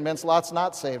Testament, you're convinced Lot's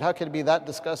not saved. How could it be that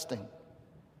disgusting?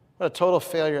 What a total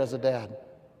failure as a dad.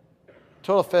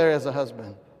 Total failure as a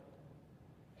husband.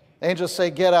 Angels say,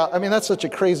 get out. I mean, that's such a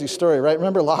crazy story, right?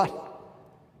 Remember Lot?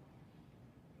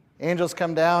 Angels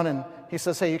come down and he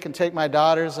says, hey, you can take my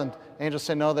daughters. And angels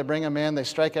say, no, they bring them in. They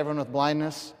strike everyone with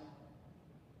blindness.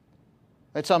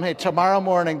 They tell them, hey, tomorrow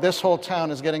morning, this whole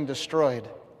town is getting destroyed.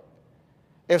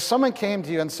 If someone came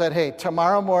to you and said, hey,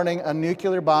 tomorrow morning a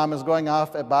nuclear bomb is going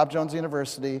off at Bob Jones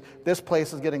University, this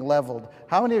place is getting leveled,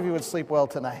 how many of you would sleep well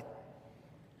tonight?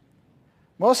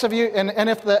 Most of you, and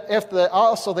if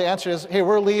the answer is, hey,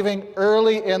 we're leaving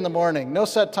early in the morning, no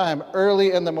set time,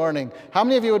 early in the morning, how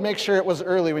many of you would make sure it was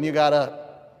early when you got up?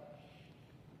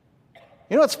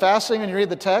 You know what's fascinating when you read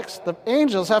the text? The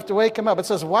angels have to wake him up. It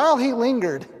says, while he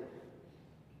lingered.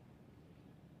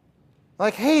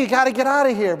 Like, hey, you got to get out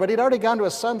of here. But he'd already gone to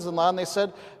his sons-in-law, and they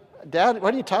said, Dad,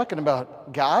 what are you talking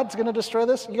about? God's going to destroy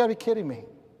this? You got to be kidding me.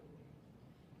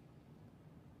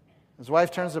 His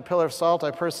wife turns to a pillar of salt,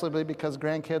 I personally believe, because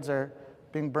grandkids are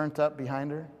being burnt up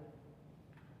behind her.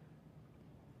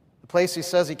 The place he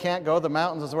says he can't go, the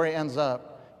mountains, is where he ends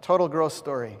up. Total gross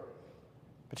story.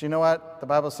 But you know what? The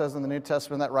Bible says in the New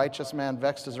Testament that righteous man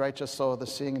vexed his righteous soul with the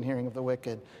seeing and hearing of the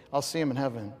wicked. I'll see him in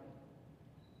heaven.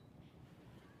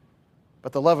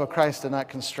 But the love of Christ did not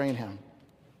constrain him.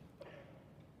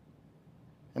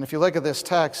 And if you look at this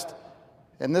text,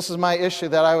 and this is my issue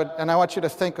that I want you to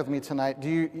think with me tonight.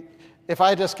 If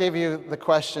I just gave you the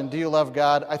question, do you love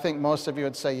God? I think most of you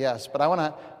would say yes. But I want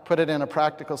to put it in a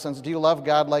practical sense. Do you love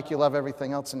God like you love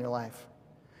everything else in your life?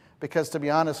 Because to be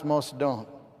honest, most don't.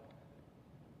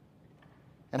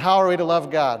 And how are we to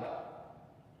love God?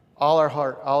 All our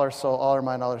heart, all our soul, all our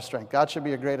mind, all our strength. God should be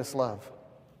your greatest love.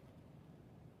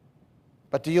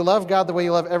 But do you love God the way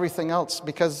you love everything else?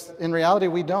 Because in reality,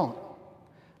 we don't.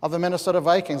 Of the Minnesota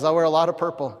Vikings, I wear a lot of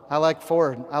purple. I like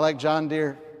Ford. I like John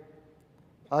Deere.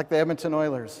 I like the Edmonton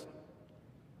Oilers.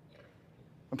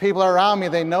 When people are around me,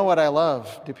 they know what I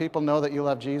love. Do people know that you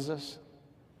love Jesus?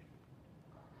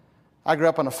 I grew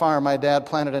up on a farm. My dad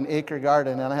planted an acre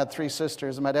garden, and I had 3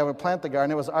 sisters, and my dad would plant the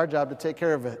garden. It was our job to take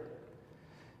care of it.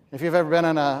 If you've ever been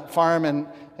on a farm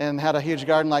and had a huge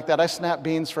garden like that, I snapped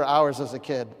beans for hours as a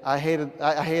kid. I hated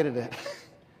it.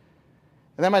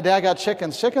 And then my dad got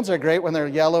chickens. Chickens are great when they're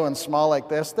yellow and small like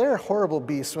this. They're horrible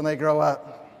beasts when they grow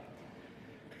up.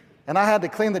 And I had to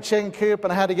clean the chicken coop,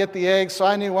 and I had to get the eggs, so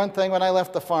I knew one thing when I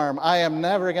left the farm. I am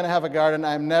never going to have a garden.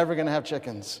 I'm never going to have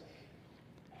chickens.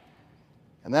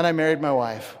 And then I married my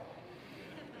wife.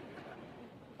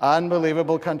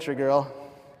 Unbelievable country girl.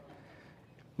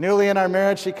 Newly in our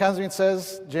marriage, she comes to me and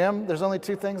says, Jim, there's only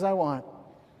 2 things I want.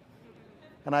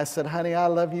 And I said, honey, I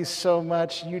love you so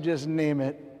much, you just name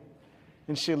it.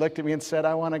 And she looked at me and said,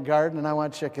 I want a garden and I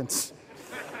want chickens.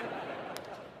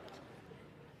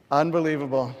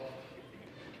 Unbelievable.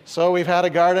 So we've had a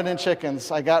garden and chickens.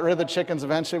 I got rid of the chickens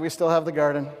eventually. We still have the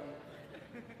garden.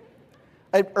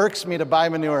 It irks me to buy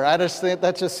manure. I just think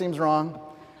that just seems wrong.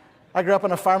 I grew up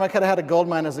on a farm. I could have had a gold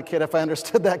mine as a kid if I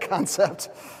understood that concept.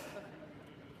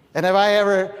 And have I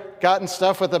ever gotten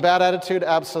stuff with a bad attitude?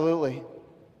 Absolutely.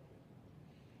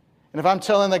 And if I'm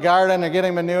tilling the garden or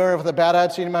getting manure with a bad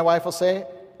attitude, my wife will say,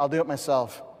 I'll do it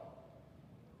myself.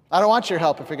 I don't want your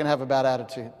help if you're going to have a bad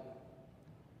attitude.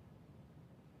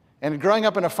 And growing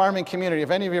up in a farming community,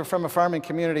 if any of you are from a farming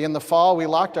community, in the fall we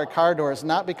locked our car doors,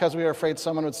 not because we were afraid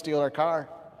someone would steal our car.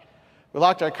 We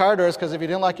locked our car doors because if you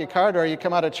didn't lock your car door, you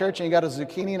come out of church and you got a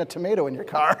zucchini and a tomato in your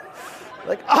car.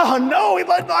 Like, oh no, we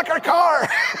let lock our car.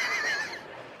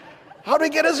 How do we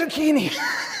get a zucchini?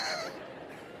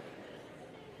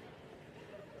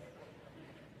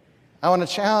 I want to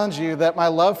challenge you that my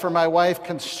love for my wife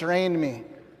constrained me.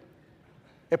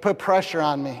 It put pressure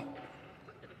on me.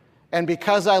 And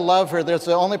because I love her, there's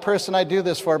the only person I do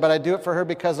this for, but I do it for her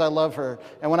because I love her.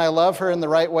 And when I love her in the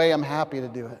right way, I'm happy to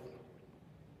do it.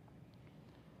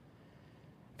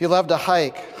 If you love to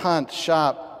hike, hunt,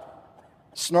 shop,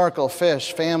 snorkel,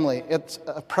 fish, family, it's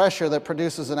a pressure that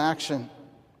produces an action.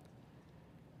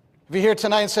 If you're here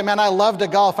tonight and say, man, I love to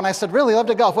golf, and I said, really, love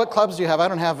to golf, what clubs do you have? I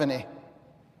don't have any.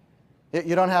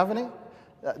 You don't have any?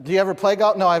 Do you ever play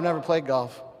golf? No, I've never played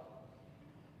golf.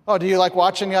 Oh, do you like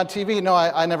watching it on TV? No,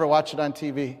 I never watch it on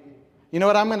TV. You know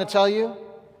what I'm going to tell you?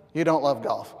 You don't love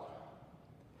golf.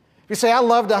 If you say, I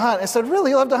love to hunt, I said,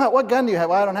 really, you love to hunt? What gun do you have?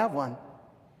 Well, I don't have one.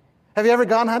 Have you ever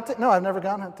gone hunting? No, I've never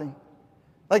gone hunting.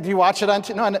 Like, do you watch it on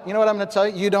TV? No, you know what I'm going to tell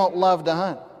you? You don't love to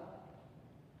hunt.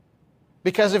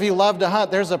 Because if you love to hunt,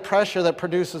 there's a pressure that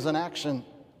produces an action.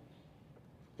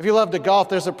 If you love to golf,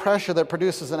 there's a pressure that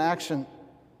produces an action.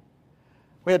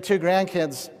 We had 2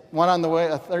 grandkids, one on the way,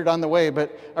 a third on the way,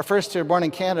 but our first 2 were born in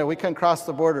Canada. We couldn't cross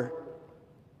the border.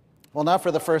 Well, not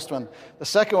for the first one. The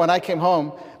second one, I came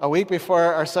home a week before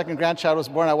our second grandchild was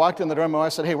born. I walked in the door and my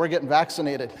wife said, "Hey, we're getting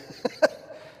vaccinated."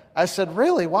 I said,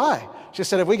 "Really? Why?" She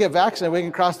said, "If we get vaccinated, we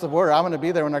can cross the border. I'm going to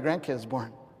be there when our grandkid is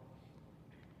born."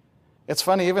 It's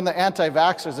funny, even the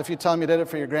anti-vaxxers, if you tell them you did it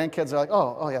for your grandkids, they're like,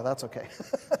 oh yeah, that's okay.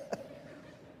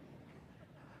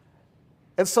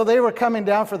 And so they were coming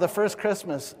down for the first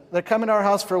Christmas. They're coming to our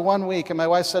house for 1 week, and my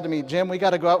wife said to me, "Jim, we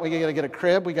got to go out. We got to get a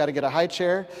crib. We got to get a high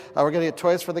chair. We're going to get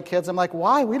toys for the kids." I'm like,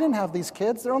 "Why? We didn't have these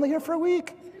kids. They're only here for a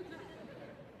week."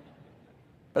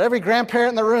 But every grandparent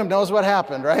in the room knows what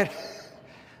happened, right?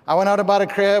 I went out and bought a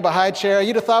crib, a high chair.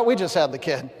 You'd have thought we just had the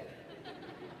kid.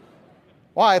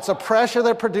 Why? It's a pressure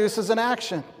that produces an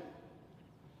action.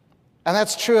 And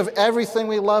that's true of everything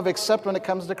we love except when it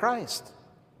comes to Christ.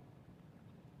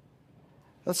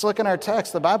 Let's look in our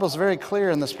text. The Bible's very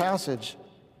clear in this passage.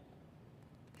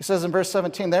 He says in verse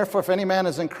 17, "Therefore, if any man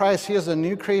is in Christ, he is a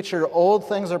new creature. Old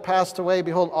things are passed away.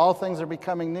 Behold, all things are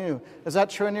becoming new." Is that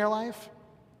true in your life?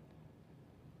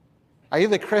 Are you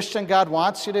the Christian God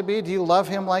wants you to be? Do you love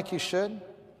him like you should?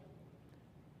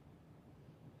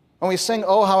 When we sing,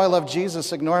 "Oh, how I love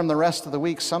Jesus," ignore him the rest of the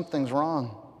week, something's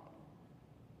wrong.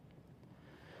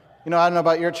 You know, I don't know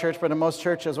about your church, but in most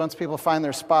churches, once people find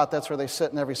their spot, that's where they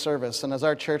sit in every service. And as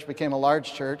our church became a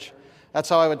large church, that's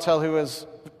how I would tell who was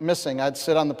missing. I'd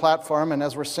sit on the platform, and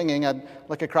as we're singing, I'd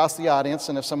look across the audience,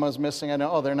 and if someone was missing, I'd know,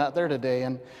 oh, they're not there today.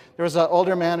 And there was an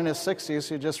older man in his 60s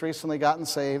who just recently gotten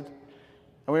saved,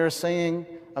 and we were singing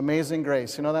 "Amazing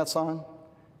Grace." You know that song?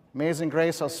 "Amazing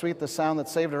grace, how sweet the sound that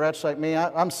saved a wretch like me."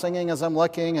 I'm singing as I'm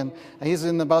looking, and he's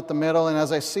in about the middle, and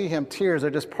as I see him, tears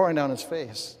are just pouring down his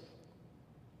face.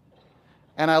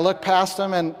 And I look past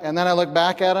him, and then I look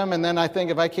back at him, and then I think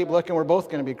if I keep looking, we're both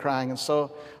going to be crying. And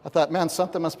so I thought, man,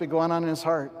 something must be going on in his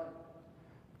heart.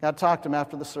 God talked to him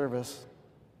after the service.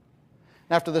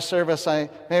 After the service, I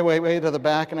made way to the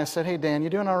back, and I said, "Hey, Dan, you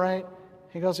doing all right?"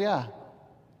 He goes, "Yeah."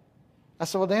 I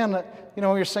said, "Well, Dan, you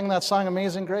know, you're singing that song,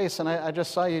 Amazing Grace, and I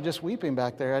just saw you just weeping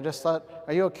back there. I just thought,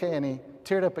 are you okay?" And he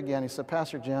teared up again. He said,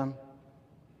 "Pastor Jim,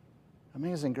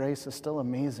 Amazing Grace is still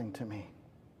amazing to me.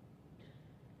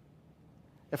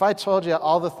 If I told you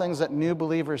all the things that new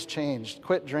believers changed,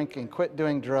 quit drinking, quit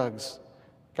doing drugs,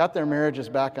 got their marriages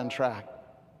back on track,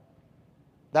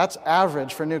 that's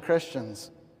average for new Christians.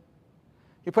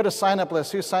 You put a sign-up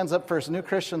list, who signs up first? New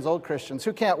Christians, old Christians.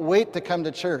 Who can't wait to come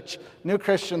to church? New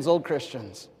Christians, old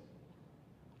Christians.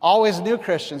 Always new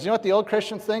Christians. You know what the old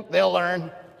Christians think? They'll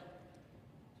learn.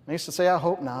 I used to say, I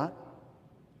hope not.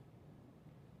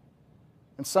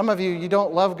 And some of you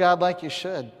don't love God like you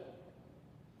should.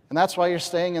 And that's why you're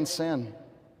staying in sin.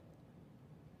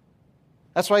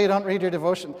 That's why you don't read your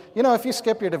devotion. You know, if you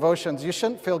skip your devotions, you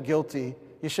shouldn't feel guilty.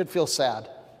 You should feel sad.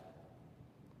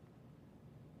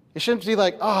 You shouldn't be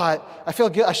like, oh, I feel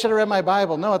guilty. I should have read my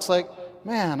Bible. No, it's like,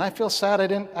 man, I feel sad. I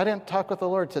didn't talk with the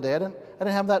Lord today. I didn't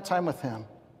have that time with Him.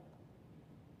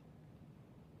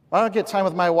 When I don't get time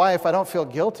with my wife, I don't feel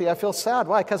guilty. I feel sad.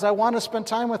 Why? Because I want to spend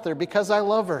time with her, because I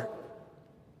love her.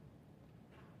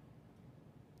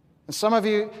 And some of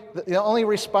you, the only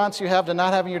response you have to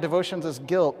not having your devotions is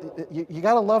guilt. You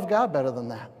got to love God better than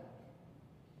that.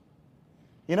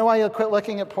 You know why you'll quit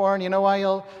looking at porn? You know why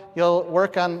you'll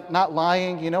work on not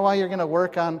lying? You know why you're going to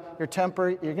work on your temper?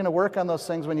 You're going to work on those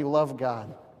things when you love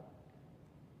God.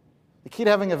 The key to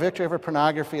having a victory over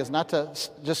pornography is not to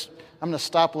just, I'm going to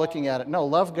stop looking at it. No,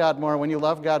 love God more. When you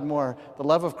love God more, the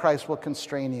love of Christ will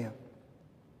constrain you.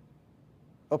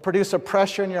 It'll produce a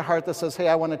pressure in your heart that says, hey,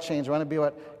 I want to change. I want to be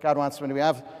what God wants me to be. I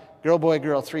have girl, boy,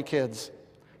 girl, 3 kids.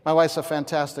 My wife's a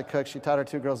fantastic cook. She taught her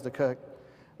 2 girls to cook.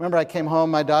 Remember, I came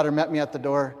home, my daughter met me at the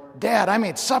door. Dad, I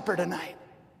made supper tonight.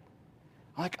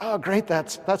 I'm like, oh, great,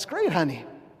 that's great, honey.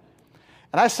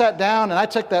 And I sat down and I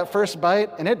took that first bite,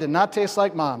 and it did not taste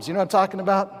like Mom's. You know what I'm talking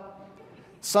about?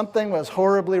 Something was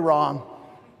horribly wrong.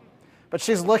 But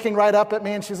she's looking right up at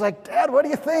me and she's like, Dad, what do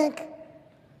you think?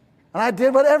 And I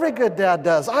did what every good dad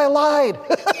does. I lied.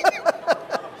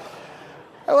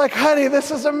 I'm like, honey,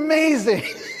 this is amazing.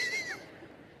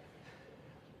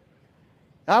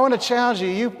 I want to challenge you.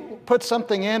 You put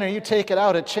something in or you take it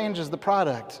out, it changes the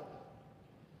product.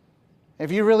 If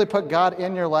you really put God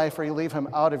in your life or you leave Him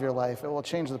out of your life, it will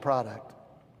change the product.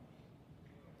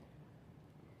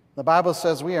 The Bible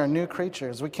says we are new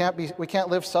creatures. We can't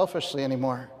live selfishly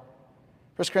anymore.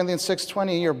 1 Corinthians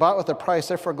 6:20, you're bought with a price,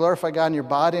 therefore glorify God in your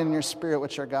body and in your spirit,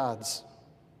 which are God's.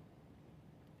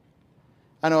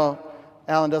 I know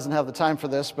Alan doesn't have the time for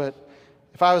this, but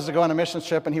if I was to go on a missions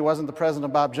trip and he wasn't the president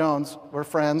of Bob Jones, we're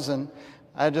friends, and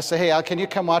I'd just say, hey, Al, can you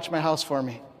come watch my house for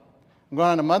me? I'm going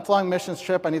on a month-long missions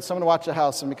trip. I need someone to watch the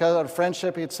house. And because of our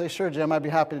friendship, he'd say, sure, Jim, I'd be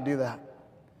happy to do that.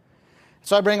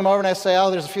 So I bring him over and I say,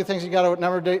 Al, there's a few things you got to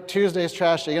remember. Tuesday's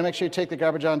trash day. You got to make sure you take the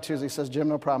garbage out on Tuesday. He says, Jim,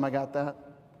 no problem. I got that.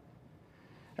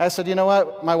 I said, you know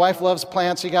what? My wife loves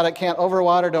plants. Can't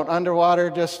overwater, don't underwater.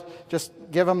 Just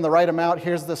give them the right amount.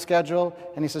 Here's the schedule.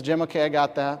 And he says, Jim, okay, I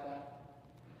got that.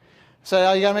 I said,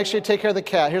 Al, you got to make sure you take care of the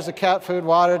cat. Here's the cat food,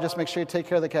 water. Just make sure you take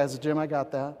care of the cat. I said, Jim, I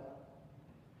got that.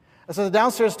 I said, the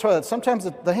downstairs toilet, sometimes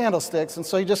the handle sticks, and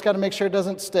so you just got to make sure it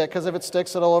doesn't stick, because if it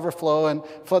sticks, it'll overflow and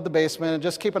flood the basement, and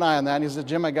just keep an eye on that. And he said,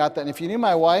 Jim, I got that. And if you knew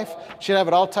my wife, she'd have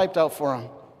it all typed out for him.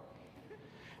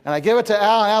 And I give it to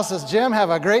Al, and Al says, Jim,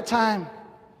 have a great time.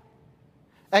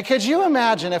 And could you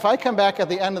imagine if I come back at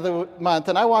the end of the month,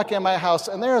 and I walk in my house,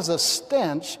 and there is a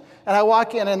stench, and I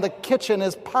walk in, and the kitchen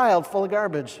is piled full of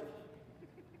garbage.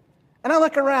 And I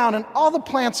look around, and all the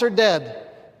plants are dead.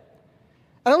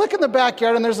 And I look in the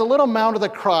backyard, and there's a little mound of the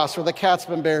cross where the cat's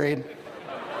been buried.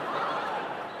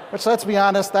 Which, let's be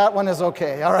honest, that one is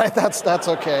okay. All right, that's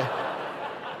okay.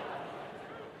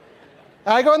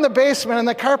 And I go in the basement, and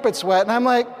the carpet's wet, and I'm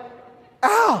like,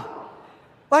 Al,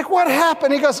 like what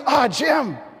happened? He goes,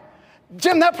 Jim,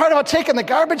 that part about taking the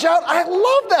garbage out, I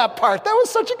love that part. That was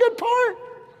such a good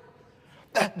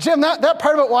part. Jim, that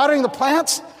part about watering the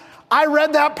plants, I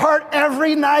read that part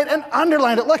every night and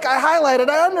underlined it. Look, I highlighted,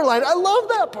 I underlined it. I love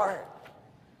that part.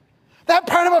 That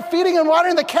part about feeding and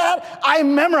watering the cat, I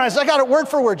memorized. I got it word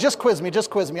for word. Just quiz me.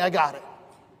 I got it.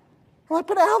 I'm like,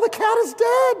 but Al, the cat is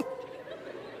dead.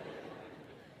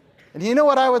 And you know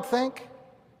what I would think?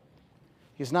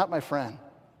 He's not my friend.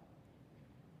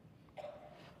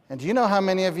 And do you know how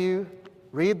many of you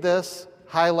read this,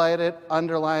 highlight it,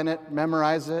 underline it,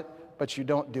 memorize it, but you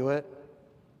don't do it?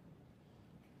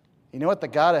 You know what the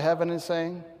God of heaven is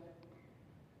saying?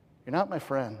 You're not my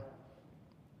friend.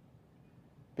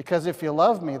 Because if you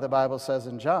love me, the Bible says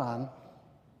in John,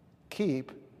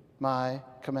 keep my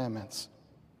commandments.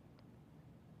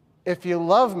 If you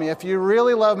love me, if you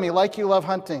really love me like you love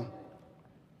hunting,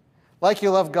 like you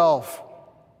love golf,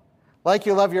 like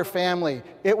you love your family,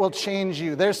 it will change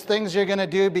you. There's things you're going to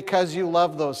do because you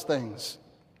love those things.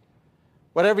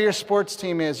 Whatever your sports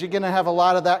team is, you're going to have a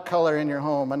lot of that color in your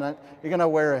home, and you're going to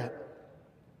wear it.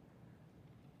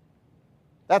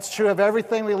 That's true of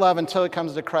everything we love until it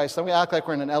comes to Christ. Then we act like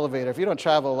we're in an elevator. If you don't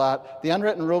travel a lot, the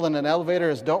unwritten rule in an elevator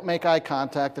is don't make eye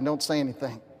contact and don't say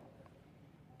anything.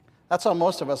 That's how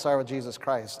most of us are with Jesus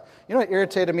Christ. You know what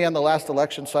irritated me on the last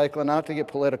election cycle, and not to get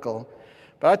political,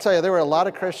 but I tell you, there were a lot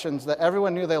of Christians that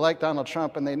everyone knew they liked Donald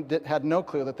Trump, and they had no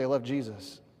clue that they loved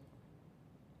Jesus.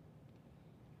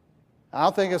 I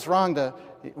don't think it's wrong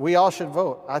we all should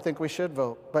vote. I think we should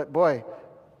vote. But boy,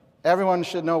 everyone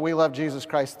should know we love Jesus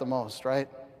Christ the most, right?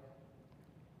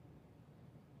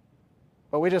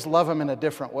 But we just love him in a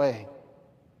different way.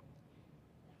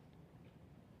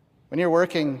 When you're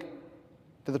working,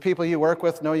 do the people you work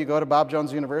with know you go to Bob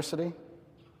Jones University? Or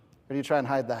do you try and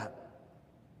hide that?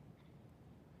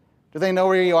 Do they know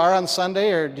where you are on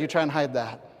Sunday, or do you try and hide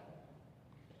that?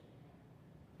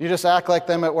 You just act like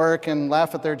them at work and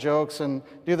laugh at their jokes and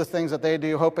do the things that they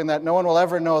do, hoping that no one will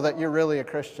ever know that you're really a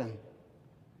Christian.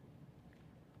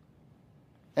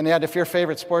 And yet, if your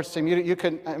favorite sports team,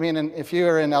 if you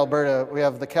were in Alberta, we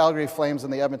have the Calgary Flames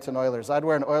and the Edmonton Oilers. I'd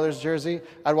wear an Oilers jersey.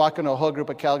 I'd walk into a whole group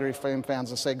of Calgary Flame fans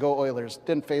and say, go Oilers.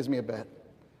 Didn't faze me a bit.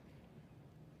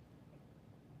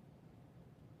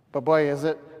 But boy, is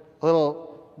it a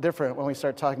little different when we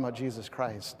start talking about Jesus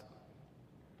Christ.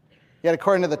 Yet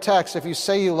according to the text, if you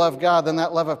say you love God, then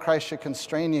that love of Christ should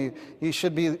constrain you.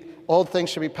 Old things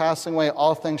should be passing away,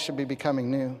 all things should be becoming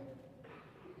new.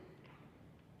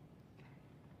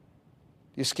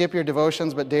 You skip your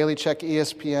devotions but daily check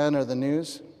ESPN or the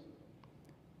news?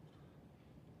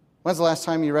 When's the last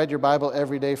time you read your Bible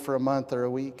every day for a month or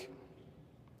a week?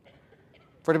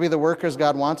 For to be the workers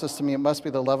God wants us to be, it must be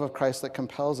the love of Christ that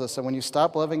compels us. And when you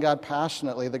stop loving God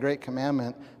passionately, the great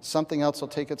commandment, something else will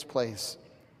take its place.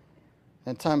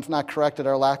 And times not corrected,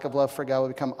 our lack of love for God will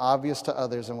become obvious to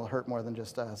others and will hurt more than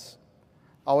just us.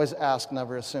 Always ask,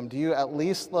 never assume. Do you at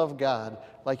least love God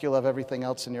like you love everything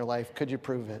else in your life? Could you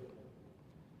prove it?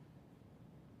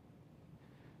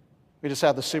 We just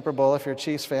had the Super Bowl. If you're a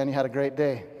Chiefs fan, you had a great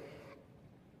day.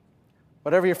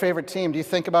 Whatever your favorite team, do you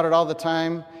think about it all the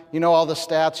time? You know all the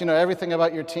stats, you know everything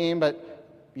about your team, but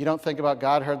you don't think about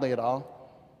God hardly at all?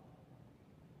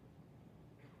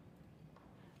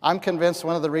 I'm convinced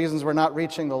one of the reasons we're not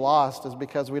reaching the lost is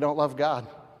because we don't love God.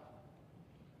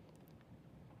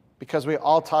 Because we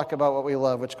all talk about what we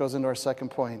love, which goes into our second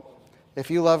point. If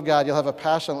you love God, you'll have a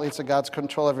passion that leads to God's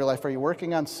control of your life. Are you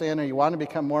working on sin, or you want to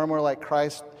become more and more like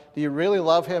Christ? Do you really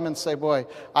love him and say, boy,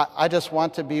 I just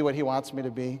want to be what he wants me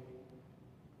to be?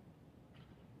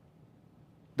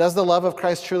 Does the love of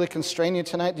Christ truly constrain you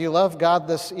tonight? Do you love God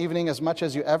this evening as much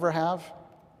as you ever have?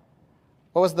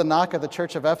 What was the knock of the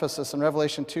church of Ephesus in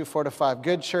Revelation 2, 4-5?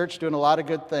 Good church, doing a lot of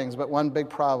good things, but one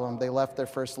big problem, they left their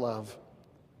first love.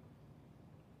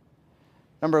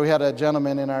 Remember, we had a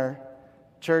gentleman in our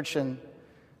church, and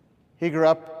he grew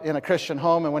up in a Christian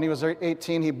home, and when he was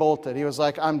 18, he bolted. He was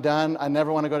like, I'm done. I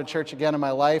never want to go to church again in my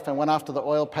life, and went off to the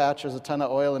oil patch. There's a ton of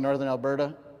oil in northern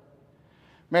Alberta.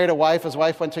 Married a wife. His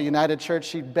wife went to United Church.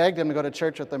 She begged him to go to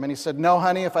church with them, and he said, no,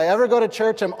 honey, if I ever go to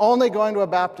church, I'm only going to a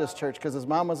Baptist church, because his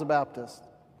mom was a Baptist.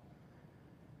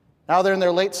 Now they're in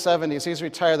their late 70s. He's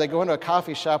retired. They go into a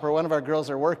coffee shop where one of our girls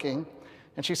are working,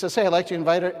 and she says, hey, I'd like to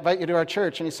invite you to our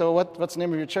church. And he said, well, what's the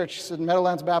name of your church? She said,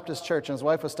 Meadowlands Baptist Church. And his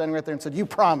wife was standing right there and said, you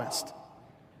promised.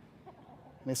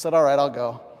 And he said, all right, I'll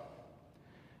go.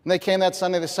 And they came that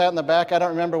Sunday. They sat in the back. I don't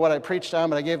remember what I preached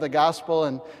on, but I gave the gospel,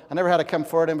 and I never had a come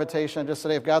forward invitation. I just said,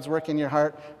 hey, if God's working in your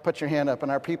heart, put your hand up.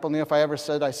 And our people knew if I ever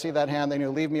said, I see that hand, they knew,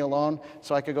 leave me alone,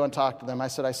 so I could go and talk to them. I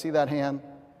said, I see that hand.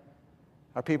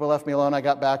 Our people left me alone. I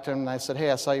got back to him, and I said, hey,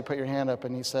 I saw you put your hand up.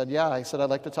 And he said, yeah. I said, I'd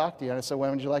like to talk to you. And I said,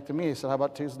 when would you like to meet? He said, how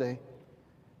about Tuesday?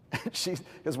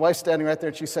 His wife's standing right there,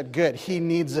 and she said, good, he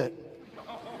needs it.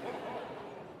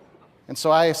 And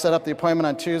so I set up the appointment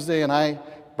on Tuesday, and I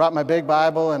brought my big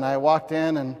Bible, and I walked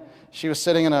in, and she was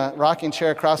sitting in a rocking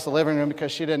chair across the living room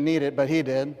because she didn't need it, but he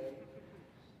did.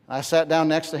 I sat down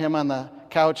next to him on the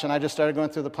couch, and I just started going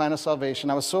through the plan of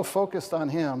salvation. I was so focused on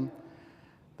him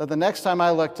that the next time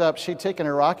I looked up, she'd taken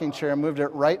her rocking chair and moved it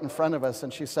right in front of us,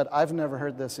 and she said, I've never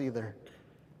heard this either.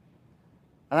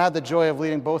 And I had the joy of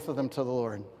leading both of them to the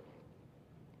Lord.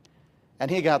 And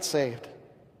he got saved.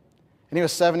 And he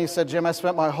was 7. He said, Jim, I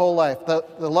spent my whole life, the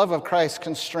love of Christ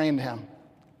constrained him.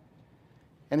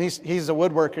 And he's a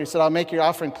woodworker. He said, I'll make your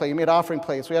offering plate. He made offering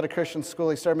plates. We had a Christian school.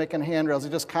 He started making handrails. He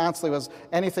just constantly was,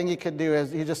 anything he could do.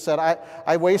 He just said,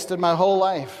 I wasted my whole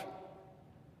life.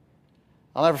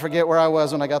 I'll never forget where I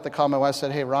was when I got the call. My wife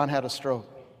said, hey, Ron had a stroke.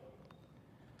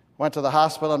 Went to the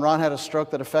hospital, and Ron had a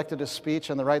stroke that affected his speech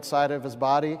on the right side of his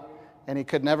body, and he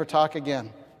could never talk again.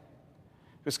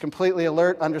 He was completely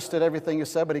alert, understood everything you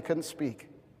said, but he couldn't speak.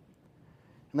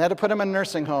 And they had to put him in a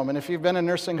nursing home. And if you've been in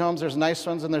nursing homes, there's nice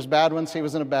ones and there's bad ones. He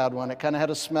was in a bad one. It kind of had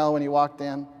a smell when he walked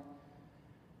in.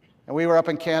 And we were up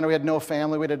in Canada. We had no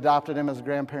family. We'd adopted him as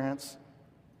grandparents.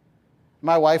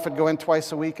 My wife would go in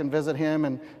twice a week and visit him,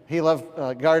 and he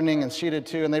loved gardening, and she did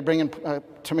too. And they'd bring in a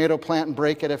tomato plant and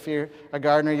break it. If you're a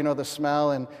gardener, you know the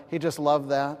smell, and he just loved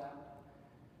that.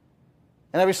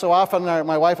 And every so often,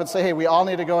 my wife would say, hey, we all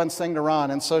need to go and sing to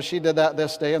Ron. And so she did that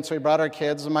this day, and so we brought our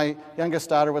kids, and my youngest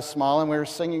daughter was small, and we were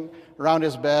singing around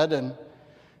his bed, and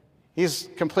he's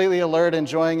completely alert,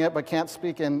 enjoying it, but can't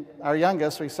speak. And our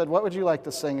youngest, we said, what would you like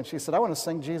to sing? And she said, I want to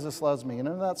sing Jesus Loves Me. You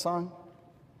know that song?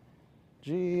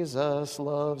 Jesus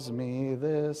loves me,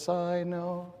 this I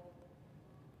know.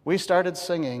 We started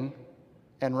singing,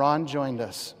 and Ron joined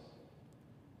us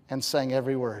and sang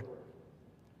every word.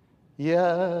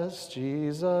 Yes,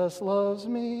 Jesus loves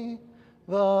me,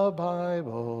 the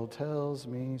Bible tells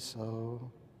me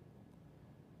so.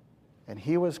 And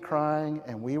he was crying,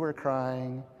 and we were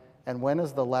crying, and when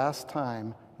is the last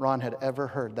time Ron had ever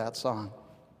heard that song?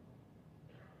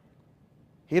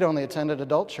 He'd only attended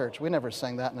adult church. We never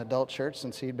sang that in adult church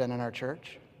since he'd been in our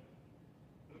church.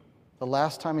 The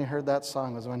last time he heard that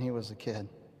song was when he was a kid.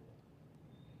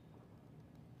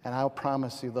 And I'll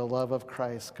promise you, the love of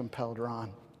Christ compelled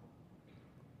Ron.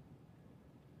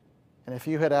 And if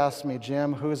you had asked me,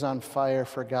 Jim, who's on fire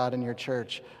for God in your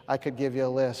church, I could give you a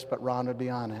list, but Ron would be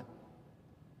on it.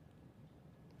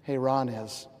 Hey, Ron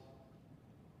is.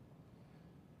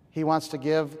 He wants to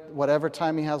give whatever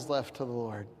time he has left to the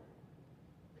Lord.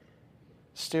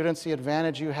 Students, the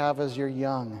advantage you have is you're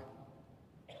young.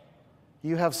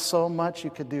 You have so much you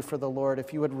could do for the Lord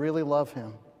if you would really love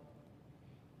him.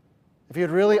 If you'd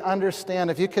really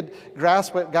understand, if you could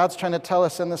grasp what God's trying to tell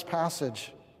us in this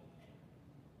passage.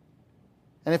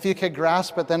 And if you could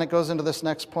grasp it, then it goes into this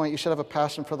next point. You should have a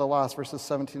passion for the lost, verses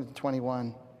 17 to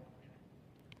 21.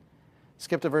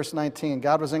 Skip to verse 19.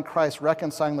 God was in Christ,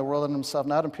 reconciling the world unto himself,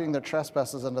 not imputing their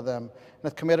trespasses unto them, and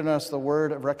hath committed unto us the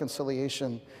word of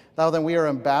reconciliation. Now then, we are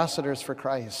ambassadors for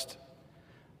Christ.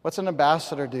 What's an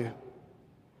ambassador do?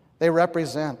 They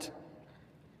represent.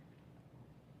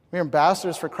 We are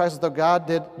ambassadors for Christ. Though God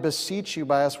did beseech you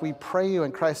by us, we pray you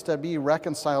in Christ to be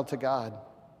reconciled to God.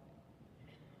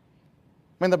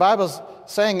 I mean, the Bible's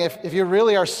saying if you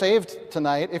really are saved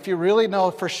tonight, if you really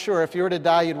know for sure, if you were to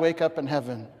die, you'd wake up in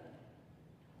heaven,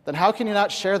 then how can you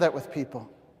not share that with people?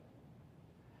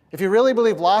 If you really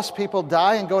believe lost people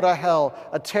die and go to hell,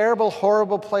 a terrible,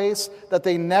 horrible place that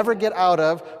they never get out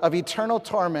of eternal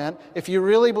torment, if you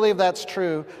really believe that's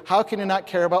true, how can you not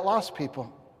care about lost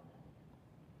people?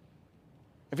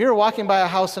 If you were walking by a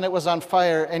house and it was on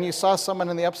fire and you saw someone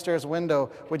in the upstairs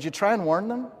window, would you try and warn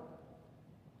them?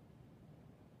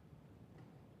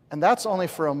 And that's only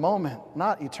for a moment,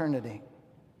 not eternity.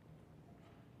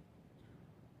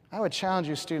 I would challenge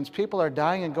you, students. People are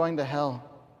dying and going to hell.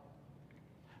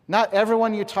 Not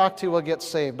everyone you talk to will get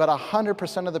saved, but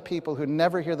 100% of the people who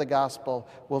never hear the gospel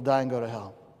will die and go to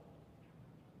hell.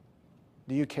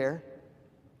 Do you care?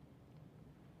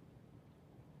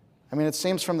 I mean, it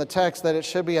seems from the text that it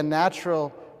should be a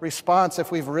natural response if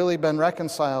we've really been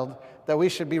reconciled, that we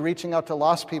should be reaching out to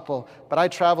lost people. But I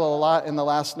travel a lot in the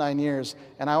last 9 years,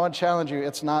 and I want to challenge you,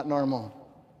 it's not normal.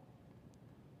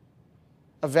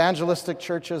 Evangelistic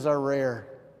churches are rare.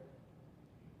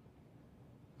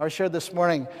 I shared this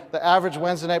morning, the average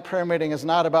Wednesday night prayer meeting is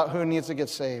not about who needs to get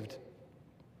saved.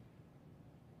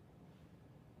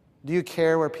 Do you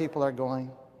care where people are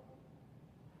going?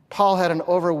 Paul had an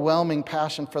overwhelming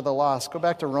passion for the lost. Go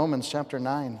back to Romans chapter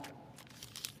 9.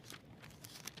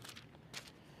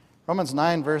 Romans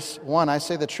 9, verse 1, I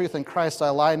say the truth in Christ, I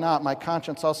lie not. My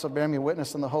conscience also bear me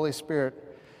witness in the Holy Spirit,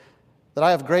 that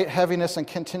I have great heaviness and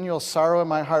continual sorrow in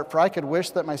my heart, for I could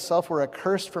wish that myself were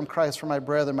accursed from Christ for my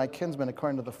brethren, my kinsmen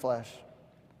according to the flesh.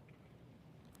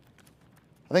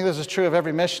 I think this is true of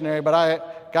every missionary,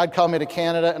 but God called me to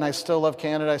Canada, and I still love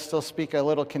Canada. I still speak a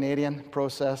little Canadian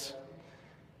process.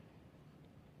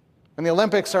 When the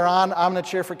Olympics are on, I'm going to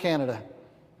cheer for Canada.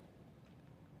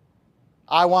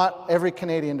 I want every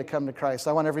Canadian to come to Christ.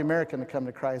 I want every American to come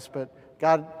to Christ, but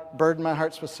God burdened my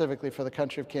heart specifically for the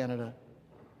country of Canada.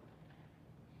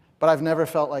 But I've never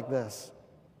felt like this.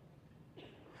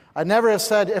 I never have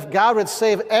said, if God would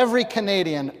save every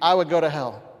Canadian, I would go to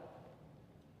hell.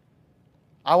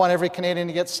 I want every Canadian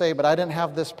to get saved, but I didn't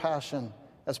have this passion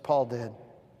as Paul did.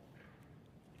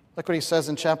 Look what he says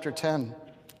in chapter 10.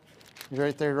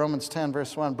 Right there, Romans 10,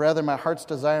 verse 1. Brethren, my heart's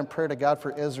desire and prayer to God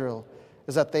for Israel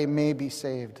is that they may be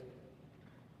saved.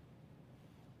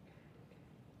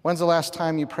 When's the last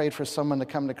time you prayed for someone to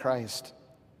come to Christ?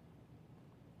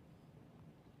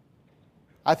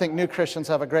 I think new Christians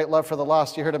have a great love for the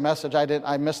lost. You heard a message,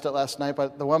 I missed it last night,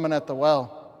 but the woman at the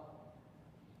well.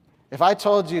 If I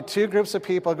told you 2 groups of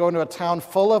people go into a town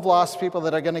full of lost people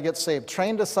that are going to get saved,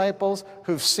 trained disciples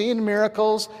who've seen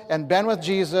miracles and been with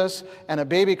Jesus, and a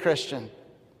baby Christian.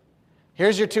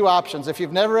 Here's your 2 options. If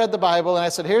you've never read the Bible, and I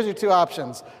said, here's your 2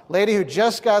 options. Lady who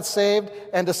just got saved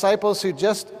and disciples who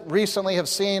just recently have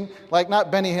seen, like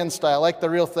not Benny Hinn style, like the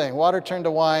real thing, water turned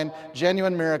to wine,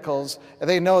 genuine miracles, and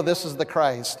they know this is the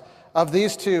Christ. Of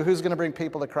these 2, who's going to bring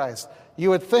people to Christ? You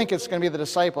would think it's going to be the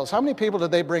disciples. How many people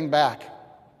did they bring back?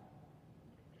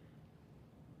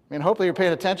 I mean, hopefully you're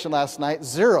paying attention last night.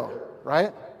 0,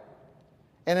 right?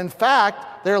 And in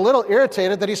fact, they're a little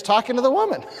irritated that he's talking to the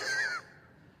woman.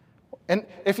 And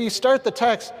if you start the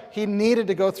text, he needed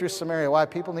to go through Samaria. Why?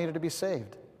 People needed to be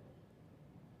saved.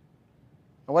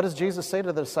 And what does Jesus say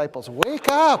to the disciples? Wake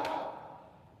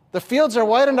up! The fields are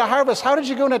white unto harvest. How did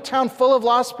you go in a town full of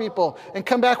lost people and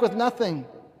come back with nothing?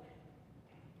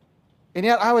 And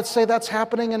yet I would say that's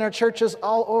happening in our churches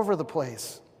all over the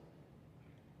place.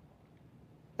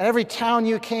 And every town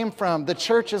you came from, the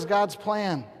church is God's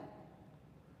plan.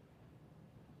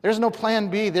 There's no plan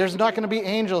B. There's not going to be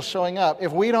angels showing up.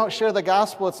 If we don't share the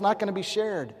gospel, it's not going to be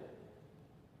shared.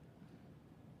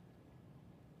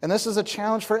 And this is a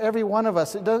challenge for every one of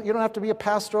us. You don't have to be a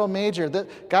pastoral major.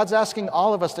 God's asking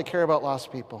all of us to care about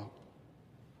lost people.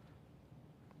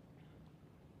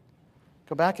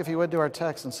 Go back, if you would, to our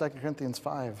text in 2 Corinthians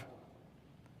 5.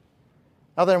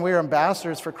 Now then, we are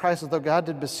ambassadors for Christ, as though God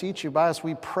did beseech you by us.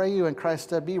 We pray you in Christ's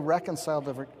stead, be reconciled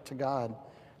to God.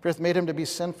 For he hath made him to be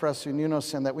sin for us who knew no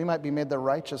sin, that we might be made the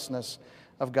righteousness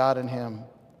of God in him.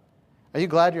 Are you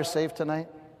glad you're saved tonight?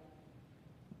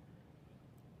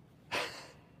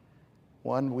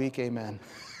 One weak amen.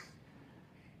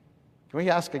 Can we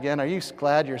ask again, are you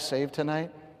glad you're saved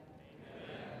tonight?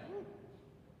 Amen.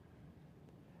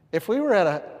 If we were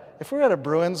at a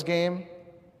Bruins game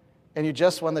and you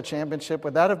just won the championship,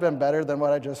 would that have been better than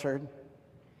what I just heard?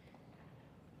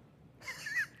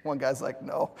 One guy's like,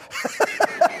 no.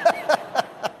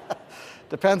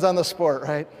 Depends on the sport,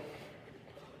 right?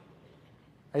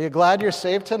 Are you glad you're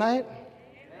saved tonight?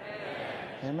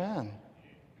 Amen. Amen.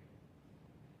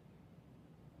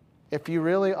 If you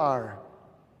really are,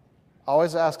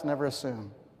 always ask, never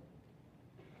assume,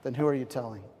 then who are you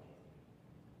telling?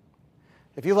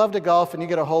 If you love to golf and you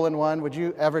get a hole-in-one, would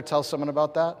you ever tell someone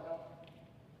about that?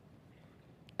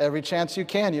 Every chance you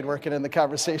can, you'd work it in the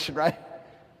conversation, right?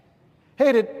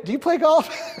 Hey, do you play golf?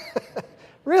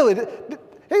 Really? Did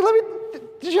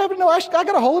you happen to know I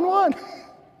got a hole in one?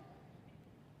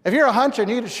 If you're a hunter and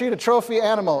you need to shoot a trophy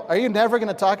animal, are you never going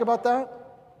to talk about that?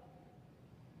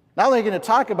 Not only are you going to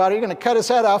talk about it, you're going to cut his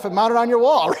head off and mount it on your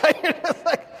wall, right? It's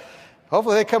like,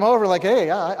 hopefully they come over like, hey,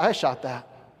 I shot that.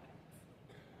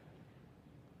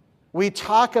 We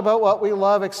talk about what we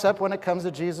love except when it comes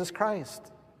to Jesus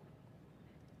Christ.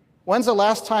 When's the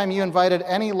last time you invited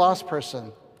any lost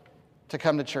person to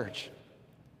come to church?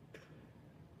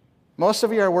 Most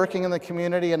of you are working in the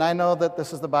community, and I know that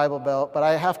this is the Bible Belt, but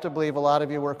I have to believe a lot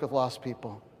of you work with lost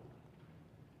people.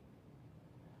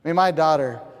 I mean, my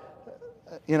daughter,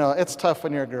 it's tough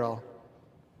when you're a girl.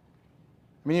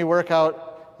 I mean, you work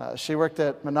out, she worked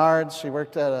at Menards, she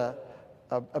worked at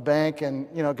a bank, and,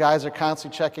 guys are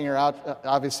constantly checking her out.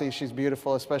 Obviously, she's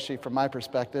beautiful, especially from my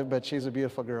perspective, but she's a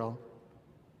beautiful girl.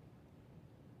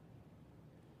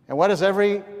 And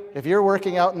if you're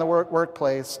working out in the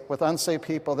workplace with unsaved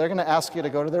people, they're going to ask you to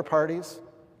go to their parties.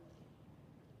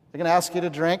 They're going to ask you to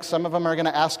drink. Some of them are going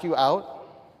to ask you out.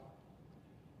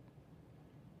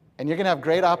 And you're going to have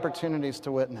great opportunities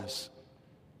to witness.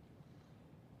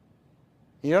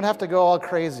 You don't have to go all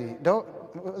crazy.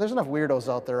 There's enough weirdos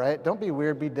out there, right? Don't be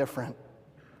weird, be different.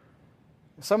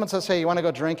 If someone says, hey, you want to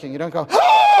go drinking, you don't go,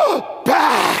 oh,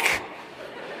 back!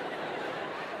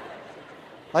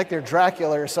 Like they're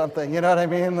Dracula or something, you know what I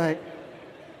mean? Like,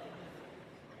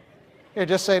 you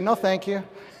just say, no, thank you.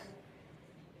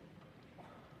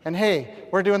 And hey,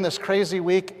 we're doing this crazy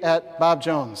week at Bob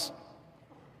Jones.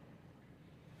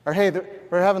 Or hey,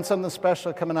 we're having something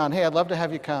special coming on. Hey, I'd love to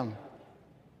have you come.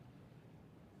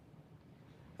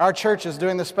 Our church is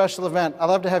doing this special event. I'd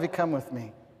love to have you come with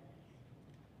me.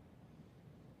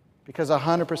 Because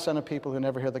 100% of people who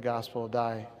never hear the gospel will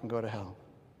die and go to hell.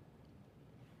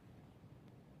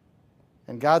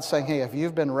 And God's saying, hey, if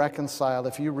you've been reconciled,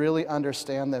 if you really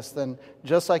understand this, then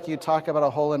just like you talk about a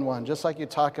hole-in-one, just like you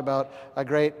talk about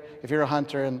if you're a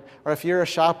hunter, or if you're a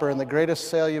shopper and the greatest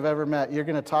sale you've ever met, you're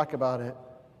going to talk about it.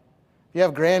 If you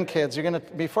have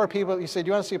grandkids, before people, you say, do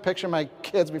you want to see a picture of my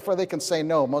kids? Before they can say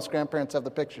no, most grandparents have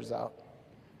the pictures out.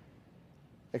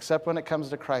 Except when it comes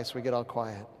to Christ, we get all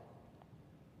quiet.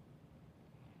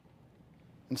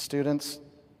 And students,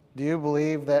 do you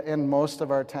believe that in most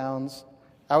of our towns,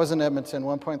 I was in Edmonton,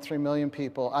 1.3 million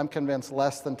people. I'm convinced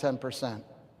less than 10%.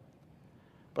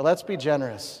 But let's be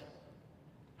generous.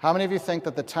 How many of you think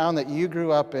that the town that you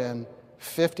grew up in,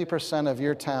 50% of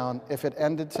your town, if it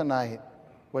ended tonight,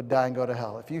 would die and go to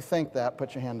hell? If you think that,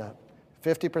 put your hand up.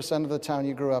 50% of the town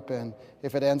you grew up in,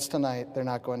 if it ends tonight, they're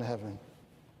not going to heaven.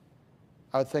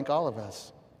 I would think all of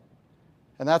us.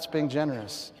 And that's being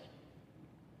generous.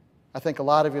 I think a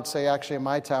lot of you would say, actually, in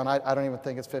my town, I don't even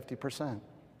think it's 50%.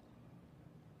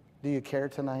 Do you care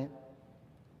tonight?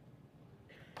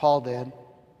 Paul did.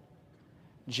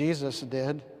 Jesus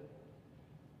did.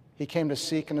 He came to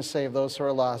seek and to save those who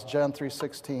are lost. John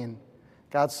 3:16.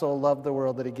 God so loved the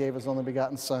world that he gave his only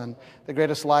begotten Son. The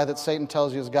greatest lie that Satan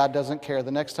tells you is God doesn't care.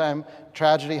 The next time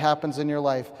tragedy happens in your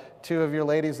life, 2 of your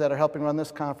ladies that are helping run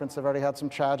this conference have already had some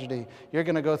tragedy. You're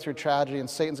going to go through tragedy, and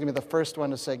Satan's going to be the first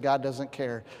one to say God doesn't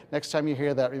care. Next time you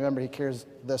hear that, remember he cares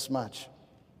this much.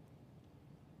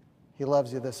 He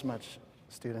loves you this much,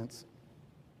 students.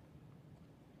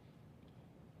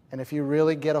 And if you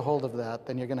really get a hold of that,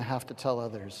 then you're going to have to tell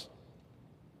others.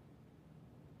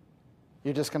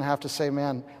 You're just going to have to say,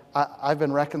 man, I've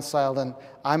been reconciled and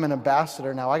I'm an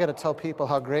ambassador now. I got to tell people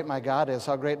how great my God is,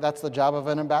 how great. That's the job of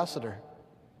an ambassador.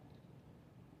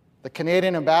 The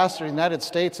Canadian ambassador in the United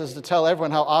States is to tell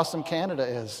everyone how awesome Canada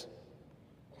is.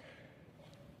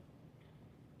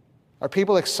 Are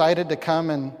people excited to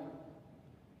come and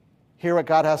hear what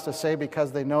God has to say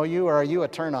because they know you, or are you a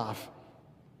turnoff?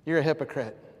 You're a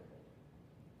hypocrite.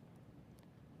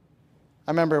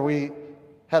 I remember we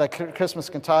had a Christmas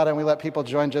cantata, and we let people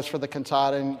join just for the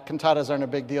cantata, and cantatas aren't a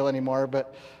big deal anymore,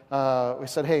 but we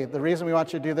said, hey, the reason we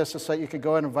want you to do this is so that you could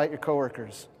go and invite your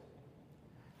coworkers.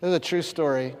 This is a true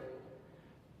story.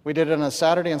 We did it on a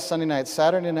Saturday and Sunday night.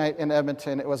 Saturday night in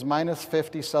Edmonton, it was minus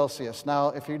 50 Celsius. Now,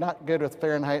 if you're not good with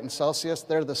Fahrenheit and Celsius,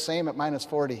 they're the same at minus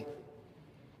 40.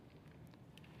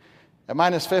 At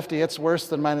minus 50, it's worse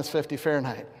than minus 50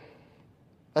 Fahrenheit.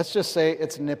 Let's just say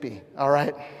it's nippy, all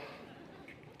right?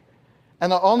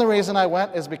 And the only reason I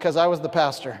went is because I was the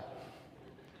pastor.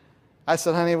 I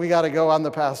said, honey, we got to go. I'm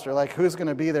the pastor. Like, who's going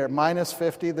to be there? Minus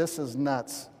 50? This is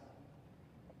nuts.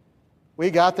 We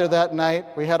got there that night.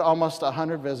 We had almost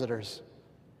 100 visitors.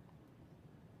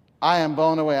 I am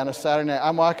blown away on a Saturday night.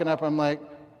 I'm walking up. I'm like,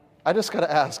 I just got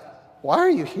to ask, why are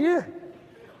you here?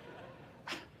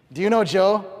 Do you know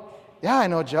Joe? Yeah, I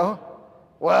know Joe.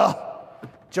 Well,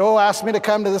 Joe asked me to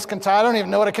come to this cantata. I don't even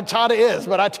know what a cantata is,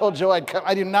 but I told Joe I'd come.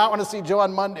 I do not want to see Joe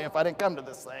on Monday if I didn't come to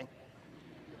this thing.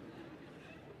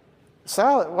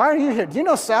 Sally, why are you here? Do you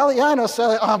know Sally? Yeah, I know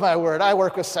Sally. Oh, my word, I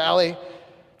work with Sally.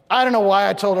 I don't know why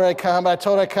I told her I'd come, but I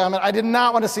told her I'd come. And I did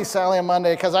not want to see Sally on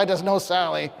Monday because I just know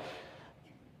Sally.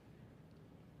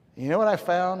 You know what I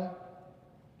found?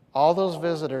 All those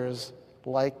visitors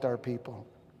liked our people.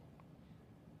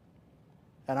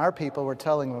 And our people were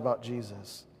telling them about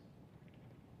Jesus.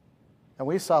 And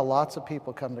we saw lots of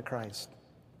people come to Christ.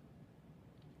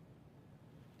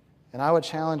 And I would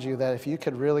challenge you that if you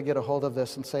could really get a hold of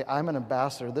this and say, I'm an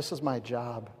ambassador, this is my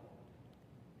job.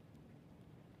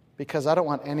 Because I don't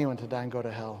want anyone to die and go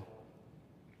to hell.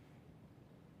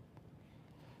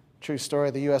 True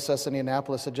story, the USS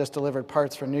Indianapolis had just delivered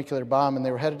parts for a nuclear bomb, and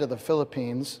they were headed to the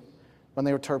Philippines when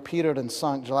they were torpedoed and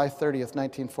sunk July 30th,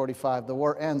 1945. The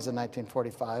war ends in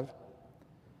 1945.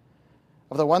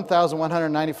 Of the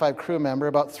 1,195 crew members,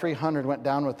 about 300 went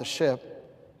down with the ship.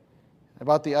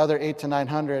 About the other 800 to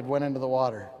 900 went into the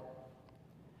water.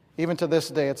 Even to this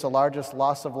day, it's the largest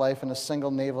loss of life in a single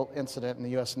naval incident in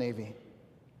the U.S. Navy.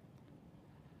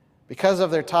 Because of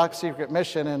their top secret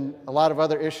mission and a lot of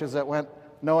other issues that went,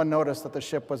 no one noticed that the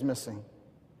ship was missing.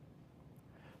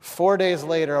 4 days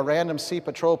later, a random sea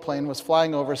patrol plane was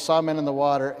flying over, saw men in the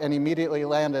water, and immediately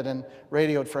landed and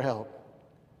radioed for help.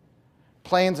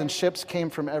 Planes and ships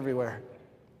came from everywhere.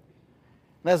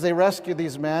 And as they rescued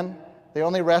these men, they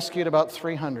only rescued about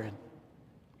 300.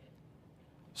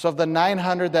 So of the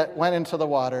 900 that went into the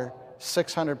water,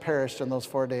 600 perished in those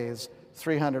 4 days.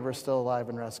 300 were still alive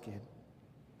and rescued.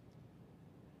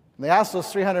 And they asked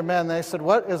those 300 men, they said,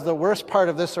 what is the worst part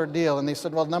of this ordeal? And they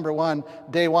said, well, number one,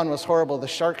 day one was horrible. The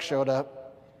shark showed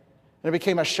up. And it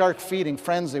became a shark feeding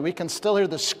frenzy. We can still hear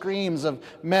the screams of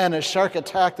men as shark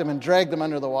attacked them and dragged them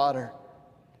under the water.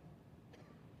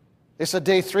 They said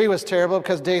day three was terrible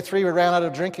because day three we ran out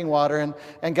of drinking water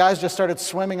and guys just started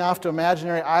swimming off to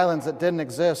imaginary islands that didn't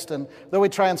exist. And though we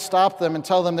try and stop them and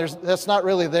tell them that's not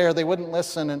really there, they wouldn't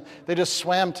listen and they just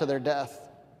swam to their death.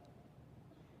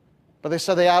 But they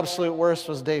said the absolute worst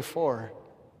was day four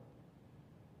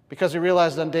because we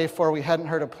realized on day four we hadn't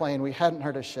heard a plane, we hadn't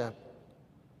heard a ship.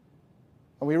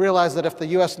 And we realized that if the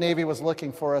U.S. Navy was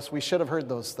looking for us, we should have heard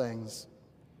those things.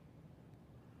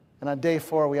 And on day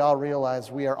four, we all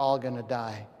realized we are all going to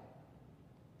die.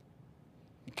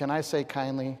 Can I say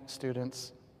kindly,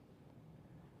 students,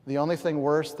 the only thing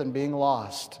worse than being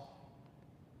lost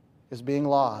is being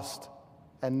lost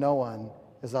and no one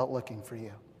is out looking for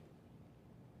you.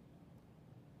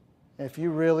 If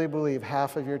you really believe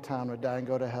half of your town would die and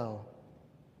go to hell,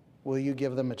 will you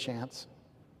give them a chance?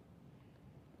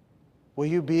 Will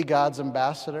you be God's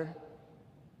ambassador?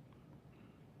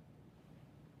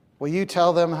 Will you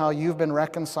tell them how you've been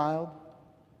reconciled?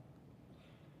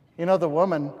 You know, the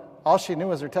woman, all she knew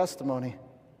was her testimony.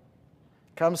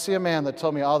 Come see a man that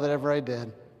told me all that ever I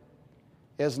did.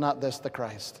 Is not this the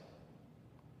Christ?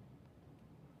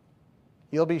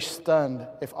 You'll be stunned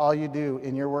if all you do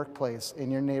in your workplace,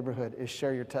 in your neighborhood, is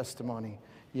share your testimony.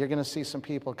 You're going to see some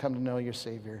people come to know your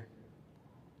Savior.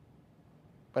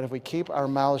 But if we keep our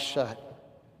mouths shut,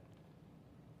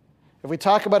 if we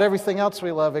talk about everything else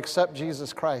we love except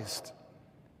Jesus Christ,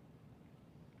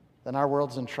 then our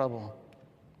world's in trouble.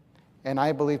 And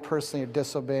I believe personally you're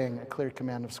disobeying a clear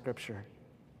command of Scripture.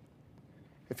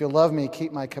 If you love me,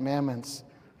 keep my commandments.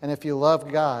 And if you love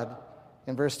God,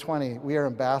 in verse 20, we are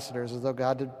ambassadors, as though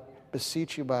God did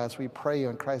beseech you by us. We pray you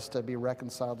in Christ to be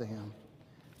reconciled to Him.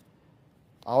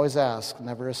 Always ask,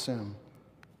 never assume.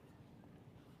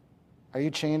 Are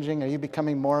you changing? Are you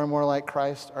becoming more and more like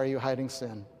Christ? Or are you hiding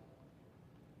sin?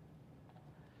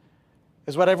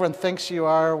 Is what everyone thinks you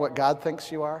are what God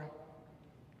thinks you are?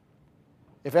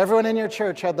 If everyone in your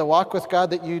church had the walk with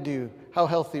God that you do, how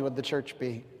healthy would the church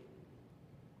be?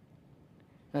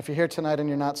 And if you're here tonight and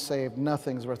you're not saved,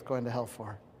 nothing's worth going to hell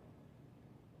for.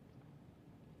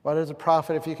 What is a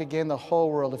profit if you could gain the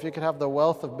whole world, if you could have the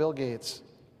wealth of Bill Gates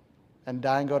and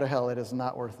die and go to hell? It is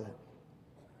not worth it.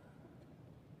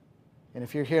 And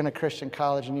if you're here in a Christian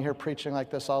college and you hear preaching like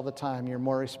this all the time, you're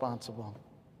more responsible.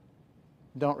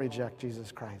 Don't reject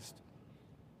Jesus Christ.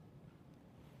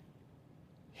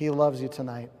 He loves you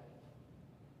tonight.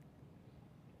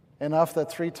 Enough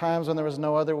that 3 times when there was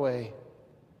no other way,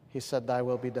 He said, thy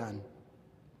will be done.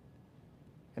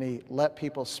 And He let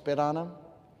people spit on Him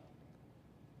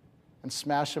and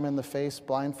smash Him in the face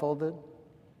blindfolded,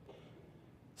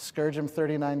 scourge Him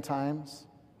 39 times,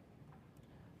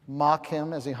 mock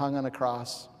Him as He hung on a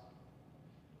cross.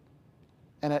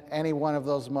 And at any one of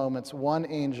those moments, one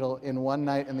angel in one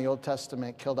night in the Old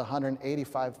Testament killed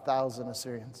 185,000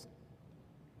 Assyrians.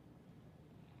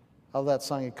 Of that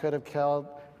song, he could have killed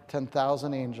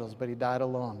 10,000 angels, but he died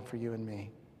alone for you and me.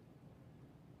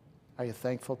 Are you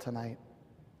thankful tonight?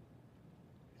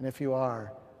 And if you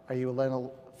are you willing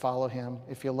to follow him?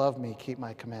 If you love me, keep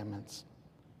my commandments.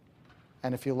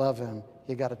 And if you love him,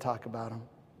 you got to talk about him.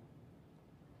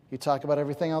 You talk about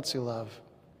everything else you love.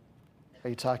 Are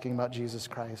you talking about Jesus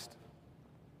Christ?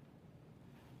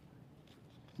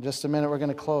 In just a minute, we're going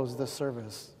to close this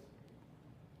service.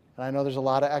 And I know there's a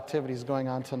lot of activities going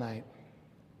on tonight.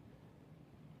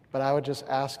 But I would just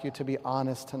ask you to be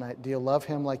honest tonight. Do you love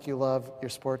him like you love your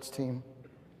sports team?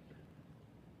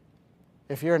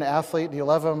 If you're an athlete, do you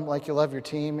love him like you love your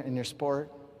team and your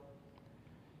sport?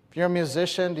 If you're a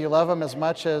musician, do you love him as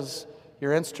much as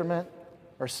your instrument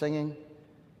or singing?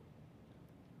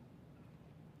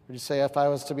 Would you say, if I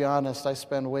was to be honest, I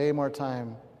spend way more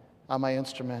time on my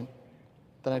instrument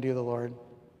than I do the Lord?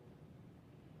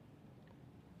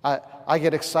 I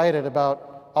get excited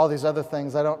about all these other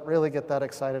things. I don't really get that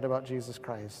excited about Jesus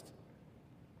Christ.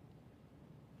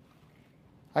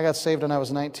 I got saved when I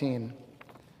was 19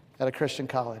 at a Christian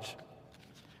college.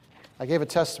 I gave a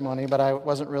testimony, but I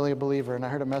wasn't really a believer, and I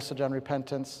heard a message on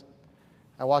repentance.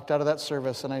 I walked out of that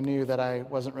service, and I knew that I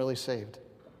wasn't really saved.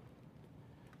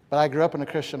 But I grew up in a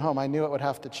Christian home. I knew it would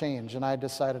have to change, and I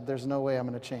decided there's no way I'm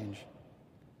going to change.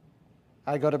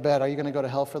 I go to bed. Are you going to go to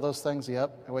hell for those things?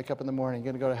 Yep. I wake up in the morning.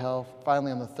 You're going to go to hell?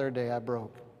 Finally, on the third day, I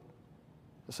broke.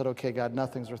 I said, okay, God,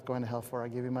 nothing's worth going to hell for. I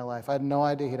give you my life. I had no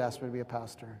idea he'd asked me to be a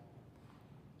pastor.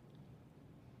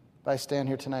 But I stand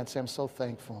here tonight and say I'm so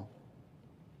thankful.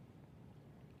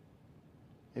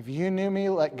 If you knew me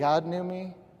like God knew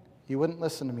me, you wouldn't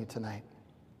listen to me tonight.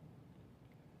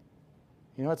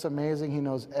 You know what's amazing? He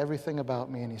knows everything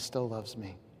about me, and he still loves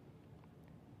me.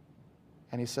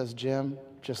 And he says, Jim,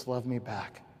 just love me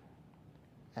back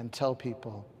and tell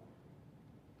people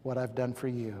what I've done for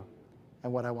you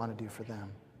and what I want to do for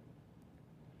them.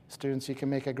 Students, you can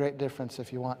make a great difference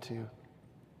if you want to.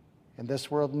 And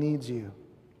this world needs you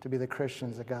to be the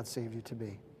Christians that God saved you to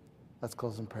be. Let's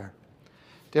close in prayer.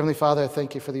 Dear Heavenly Father, I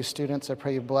thank you for these students. I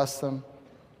pray you bless them.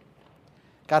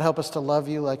 God, help us to love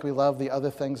you like we love the other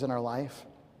things in our life.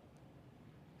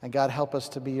 And God, help us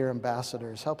to be your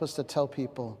ambassadors. Help us to tell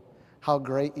people how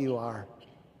great you are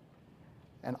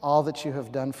and all that you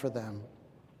have done for them.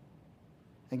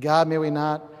 And God, may we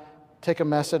not take a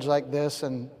message like this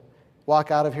and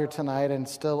walk out of here tonight and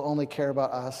still only care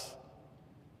about us.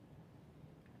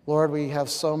 Lord, we have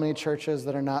so many churches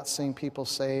that are not seeing people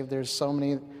saved. There's so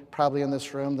many probably in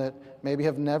this room that maybe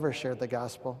have never shared the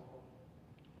gospel.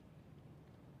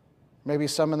 Maybe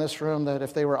some in this room that,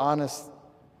 if they were honest,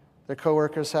 their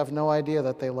coworkers have no idea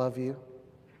that they love you,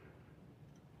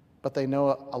 but they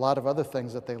know a lot of other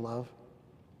things that they love.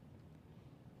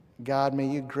 God, may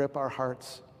you grip our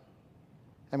hearts,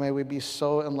 and may we be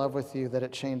so in love with you that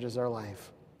it changes our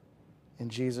life. In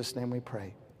Jesus' name we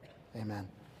pray. Amen.